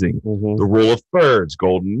pleasing. Mm-hmm. The rule of thirds,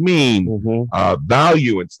 golden mean,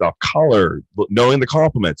 value and stuff, color, knowing the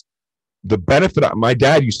complements. The benefit, my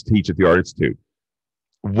dad used to teach at the Art Institute.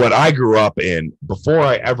 What I grew up in, before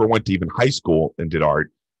I ever went to even high school and did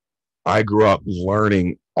art, I grew up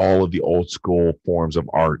learning all of the old school forms of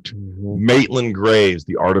art. Mm-hmm. Maitland Graves,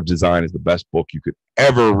 The Art of Design, is the best book you could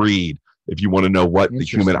ever read if you want to know what the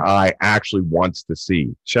human eye actually wants to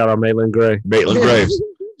see. Shout out Maitland Graves.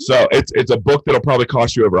 So it's a book that'll probably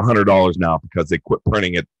cost you over $100 now because they quit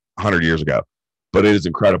printing it 100 years ago. But it is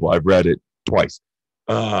incredible. I've read it twice.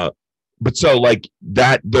 But so like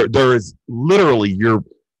that, there is literally your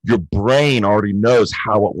brain already knows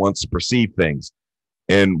how it wants to perceive things.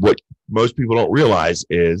 And what most people don't realize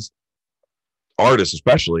is, artists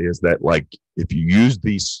especially, is that like if you use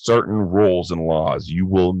these certain rules and laws, you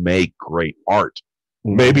will make great art.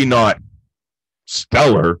 Maybe not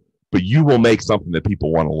stellar, but you will make something that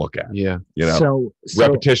people want to look at. Yeah. You know, So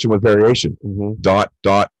repetition with variation. Dot,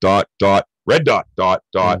 dot, dot, dot, red dot, dot,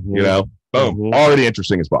 dot, you know, boom. Already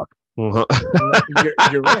interesting as fuck.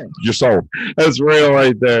 you're right. You're sold. That's real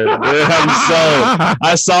right there. I'm sold.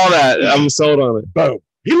 I saw that. I'm sold on it. Boom.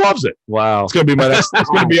 He loves it. Wow. It's gonna be it's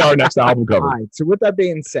gonna be our next album cover. All right. So with that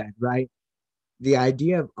being said, right, the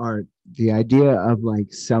idea of art, the idea of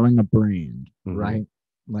like selling a brand, right?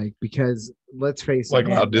 Like, because let's face it, Like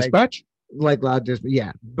Loud Dispatch? Like Loud Dispatch,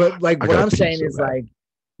 yeah. But like what I'm saying is like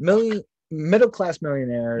middle class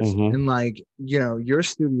millionaires and like, you know, your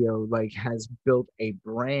studio like has built a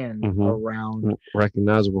brand around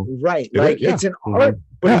recognizable. Right. Like it's an art,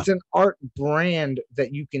 but it's an art brand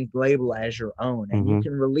that you can label as your own, and you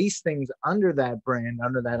can release things under that brand,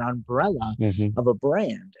 under that umbrella of a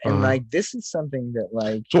brand. And like this is something that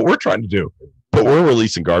like that's what we're trying to do, but we're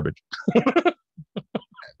releasing garbage.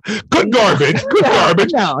 Good garbage.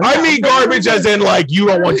 I mean garbage as in like you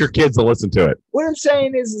don't want your kids to listen to it. What I'm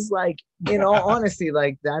saying is like, in all honesty,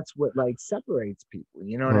 like that's what like separates people.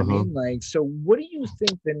 You know what I mean? Like, so what do you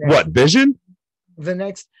think the next vision?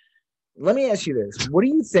 Let me ask you this. What do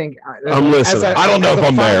you think? I'm listening. I don't know if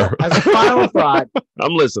I'm there. As a final thought.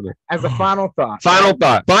 I'm listening. As a final thought. Final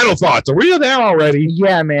thoughts. Are we there already?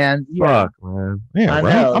 Yeah, man. Yeah. Fuck, man. Yeah, right?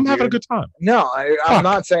 Know, I'm having a good time. No, I'm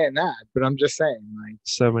not saying that, but I'm just saying like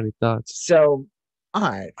so many thoughts. So, all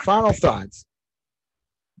right. Final thoughts.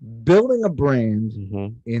 Building a brand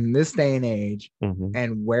in this day and age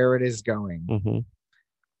and where it is going.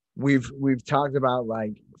 We've talked about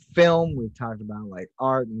like film, we've talked about like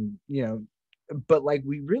art, and you know, but like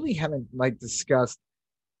we really haven't like discussed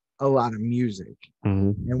a lot of music.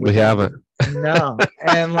 And we haven't. No,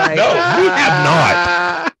 and like no, we have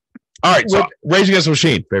not. All right, so Rage Against the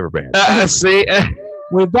Machine, favorite band. See,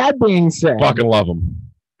 with that being said, fucking love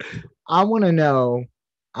them. I want to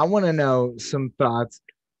know some thoughts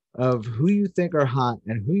of who you think are hot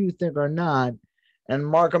and who you think are not. And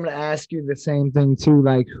Mark, I'm going to ask you the same thing too,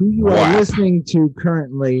 like who you are listening to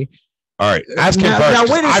currently. All right, ask him first. Now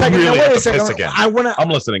wait a second. Really wait a second. I'm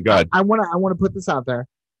listening. Go ahead. I want to put this out there.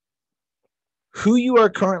 Who you are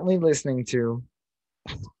currently listening to,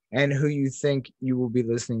 and who you think you will be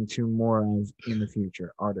listening to more of in the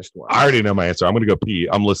future, artist-wise. I already know my answer. I'm going to go pee.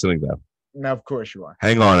 I'm listening though. No, of course you are.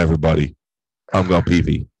 Hang on, everybody. I'm going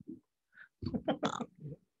pee.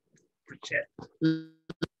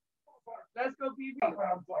 Let's go pee.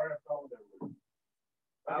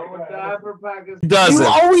 Doesn't. You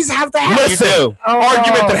always have to have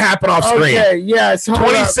argument that happened off screen. Okay, yes.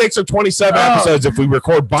 26 or 27 episodes if we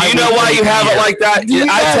record by. Do you know why you have it like that?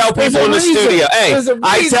 I tell people in the studio. Hey,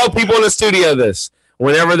 I tell people in the studio this.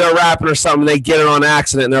 Whenever they're rapping or something, they get it on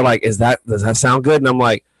accident and they're like, does that sound good? And I'm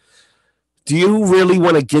like, do you really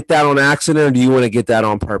want to get that on accident or do you want to get that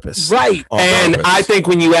on purpose? Right. I think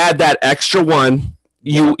when you add that extra one,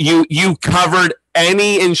 you covered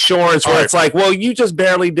any insurance where it's like, well, you just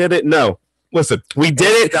barely did it. No. Listen, we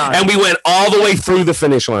did it and we went all the way through the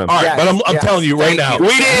finish line. All right, but I'm telling you right now. We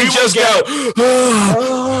didn't just go,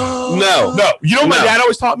 no. You know what my dad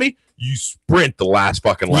always taught me? you sprint the last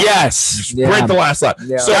fucking lap. Yes. You sprint the last lap.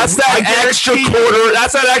 Yeah. So that's that extra quarter.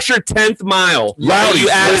 That's that extra 10th mile. Loudies, You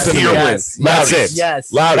add listen to to your me. win. Yes. That's Loudies. it.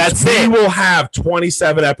 Yes. Loudies. That's we it. will have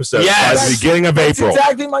 27 episodes Yes. by the beginning of That's April.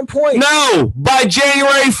 exactly my point. No, by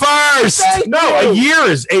January 1st. Thank No, you. a year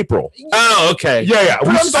is April. Oh, okay. Yeah. But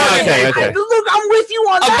We I'm start. saying, okay. Look, I'm with you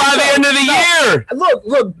on that. By the though. end of the year.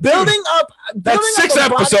 Look, building up. That's 6 a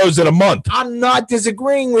body- episodes in a month. I'm not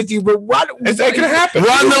disagreeing with you, but what? It's not gonna happen.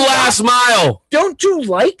 Run the last mile. Don't you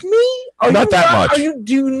like me? Are Not you that much.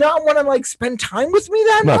 Do you not want to like spend time with me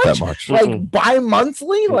that Not much? that much. Like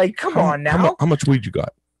bi-monthly? Like, come on now. How much weed you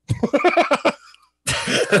got?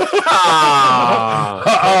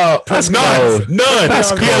 That's none. None.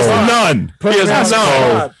 That's He has cold. none. Put He has that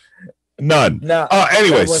none. up. None. No.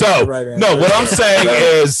 Anyway, That wasn't so the right answer. no, what I'm saying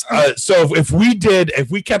is, so if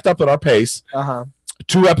we kept up at our pace,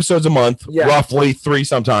 2 episodes a month, Yeah. roughly 3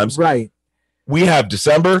 sometimes, Right. we have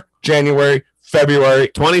December, January, February,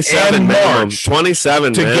 27 and minimum. March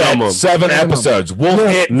 27 to minimum. get 7 Minimum. episodes. We'll Look,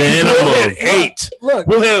 hit minimum. We'll hit 8. Look,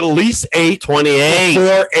 We'll hit at least 8. 28.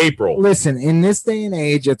 Before April. listen, in this day and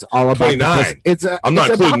age, it's all about 29. I'm it's not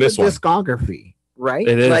including about this the one. discography, right?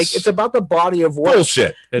 It is. Like it's about the body of work.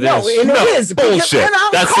 Bullshit. It no, is. and No, it is because- bullshit. and I'm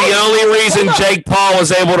That's calling- the only reason Hold on. Jake Paul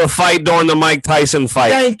was able to fight during the Mike Tyson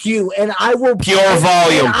fight. Thank you, and I will Pure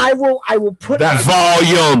volume. and I will put That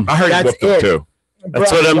Volume. I heard you That's whipped them it. too.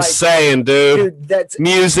 That's bro, what I'm like, saying, dude. dude. That's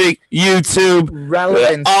Music, YouTube,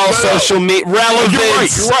 relevant. all social media.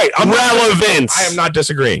 Relevance. You're right. I'm not- Relevance. I am not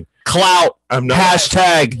disagreeing. Clout. I'm not.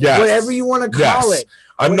 Hashtag. Yes. Whatever you want to call Yes. it.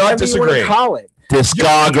 I'm not Whatever you wanna disagreeing. Call it.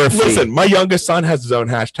 Discography. Listen, my youngest son has his own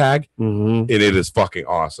hashtag, Mhm. and it is fucking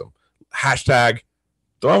awesome. Hashtag.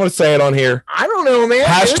 Do I want to say it on here? I don't know, man.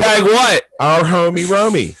 Hashtag what? Our homie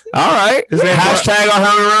Romy. All right. His name's Hashtag our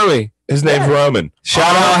homie Rummy. His name's Roman. Shout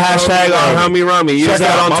out hashtag our homie Rummy. Use Check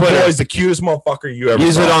that out on my Twitter. boy's the cutest motherfucker you ever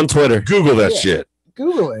Use saw. it on Twitter. Google that Yeah. shit.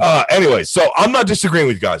 Google it. Anyway, so I'm not disagreeing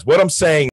with you guys. What I'm saying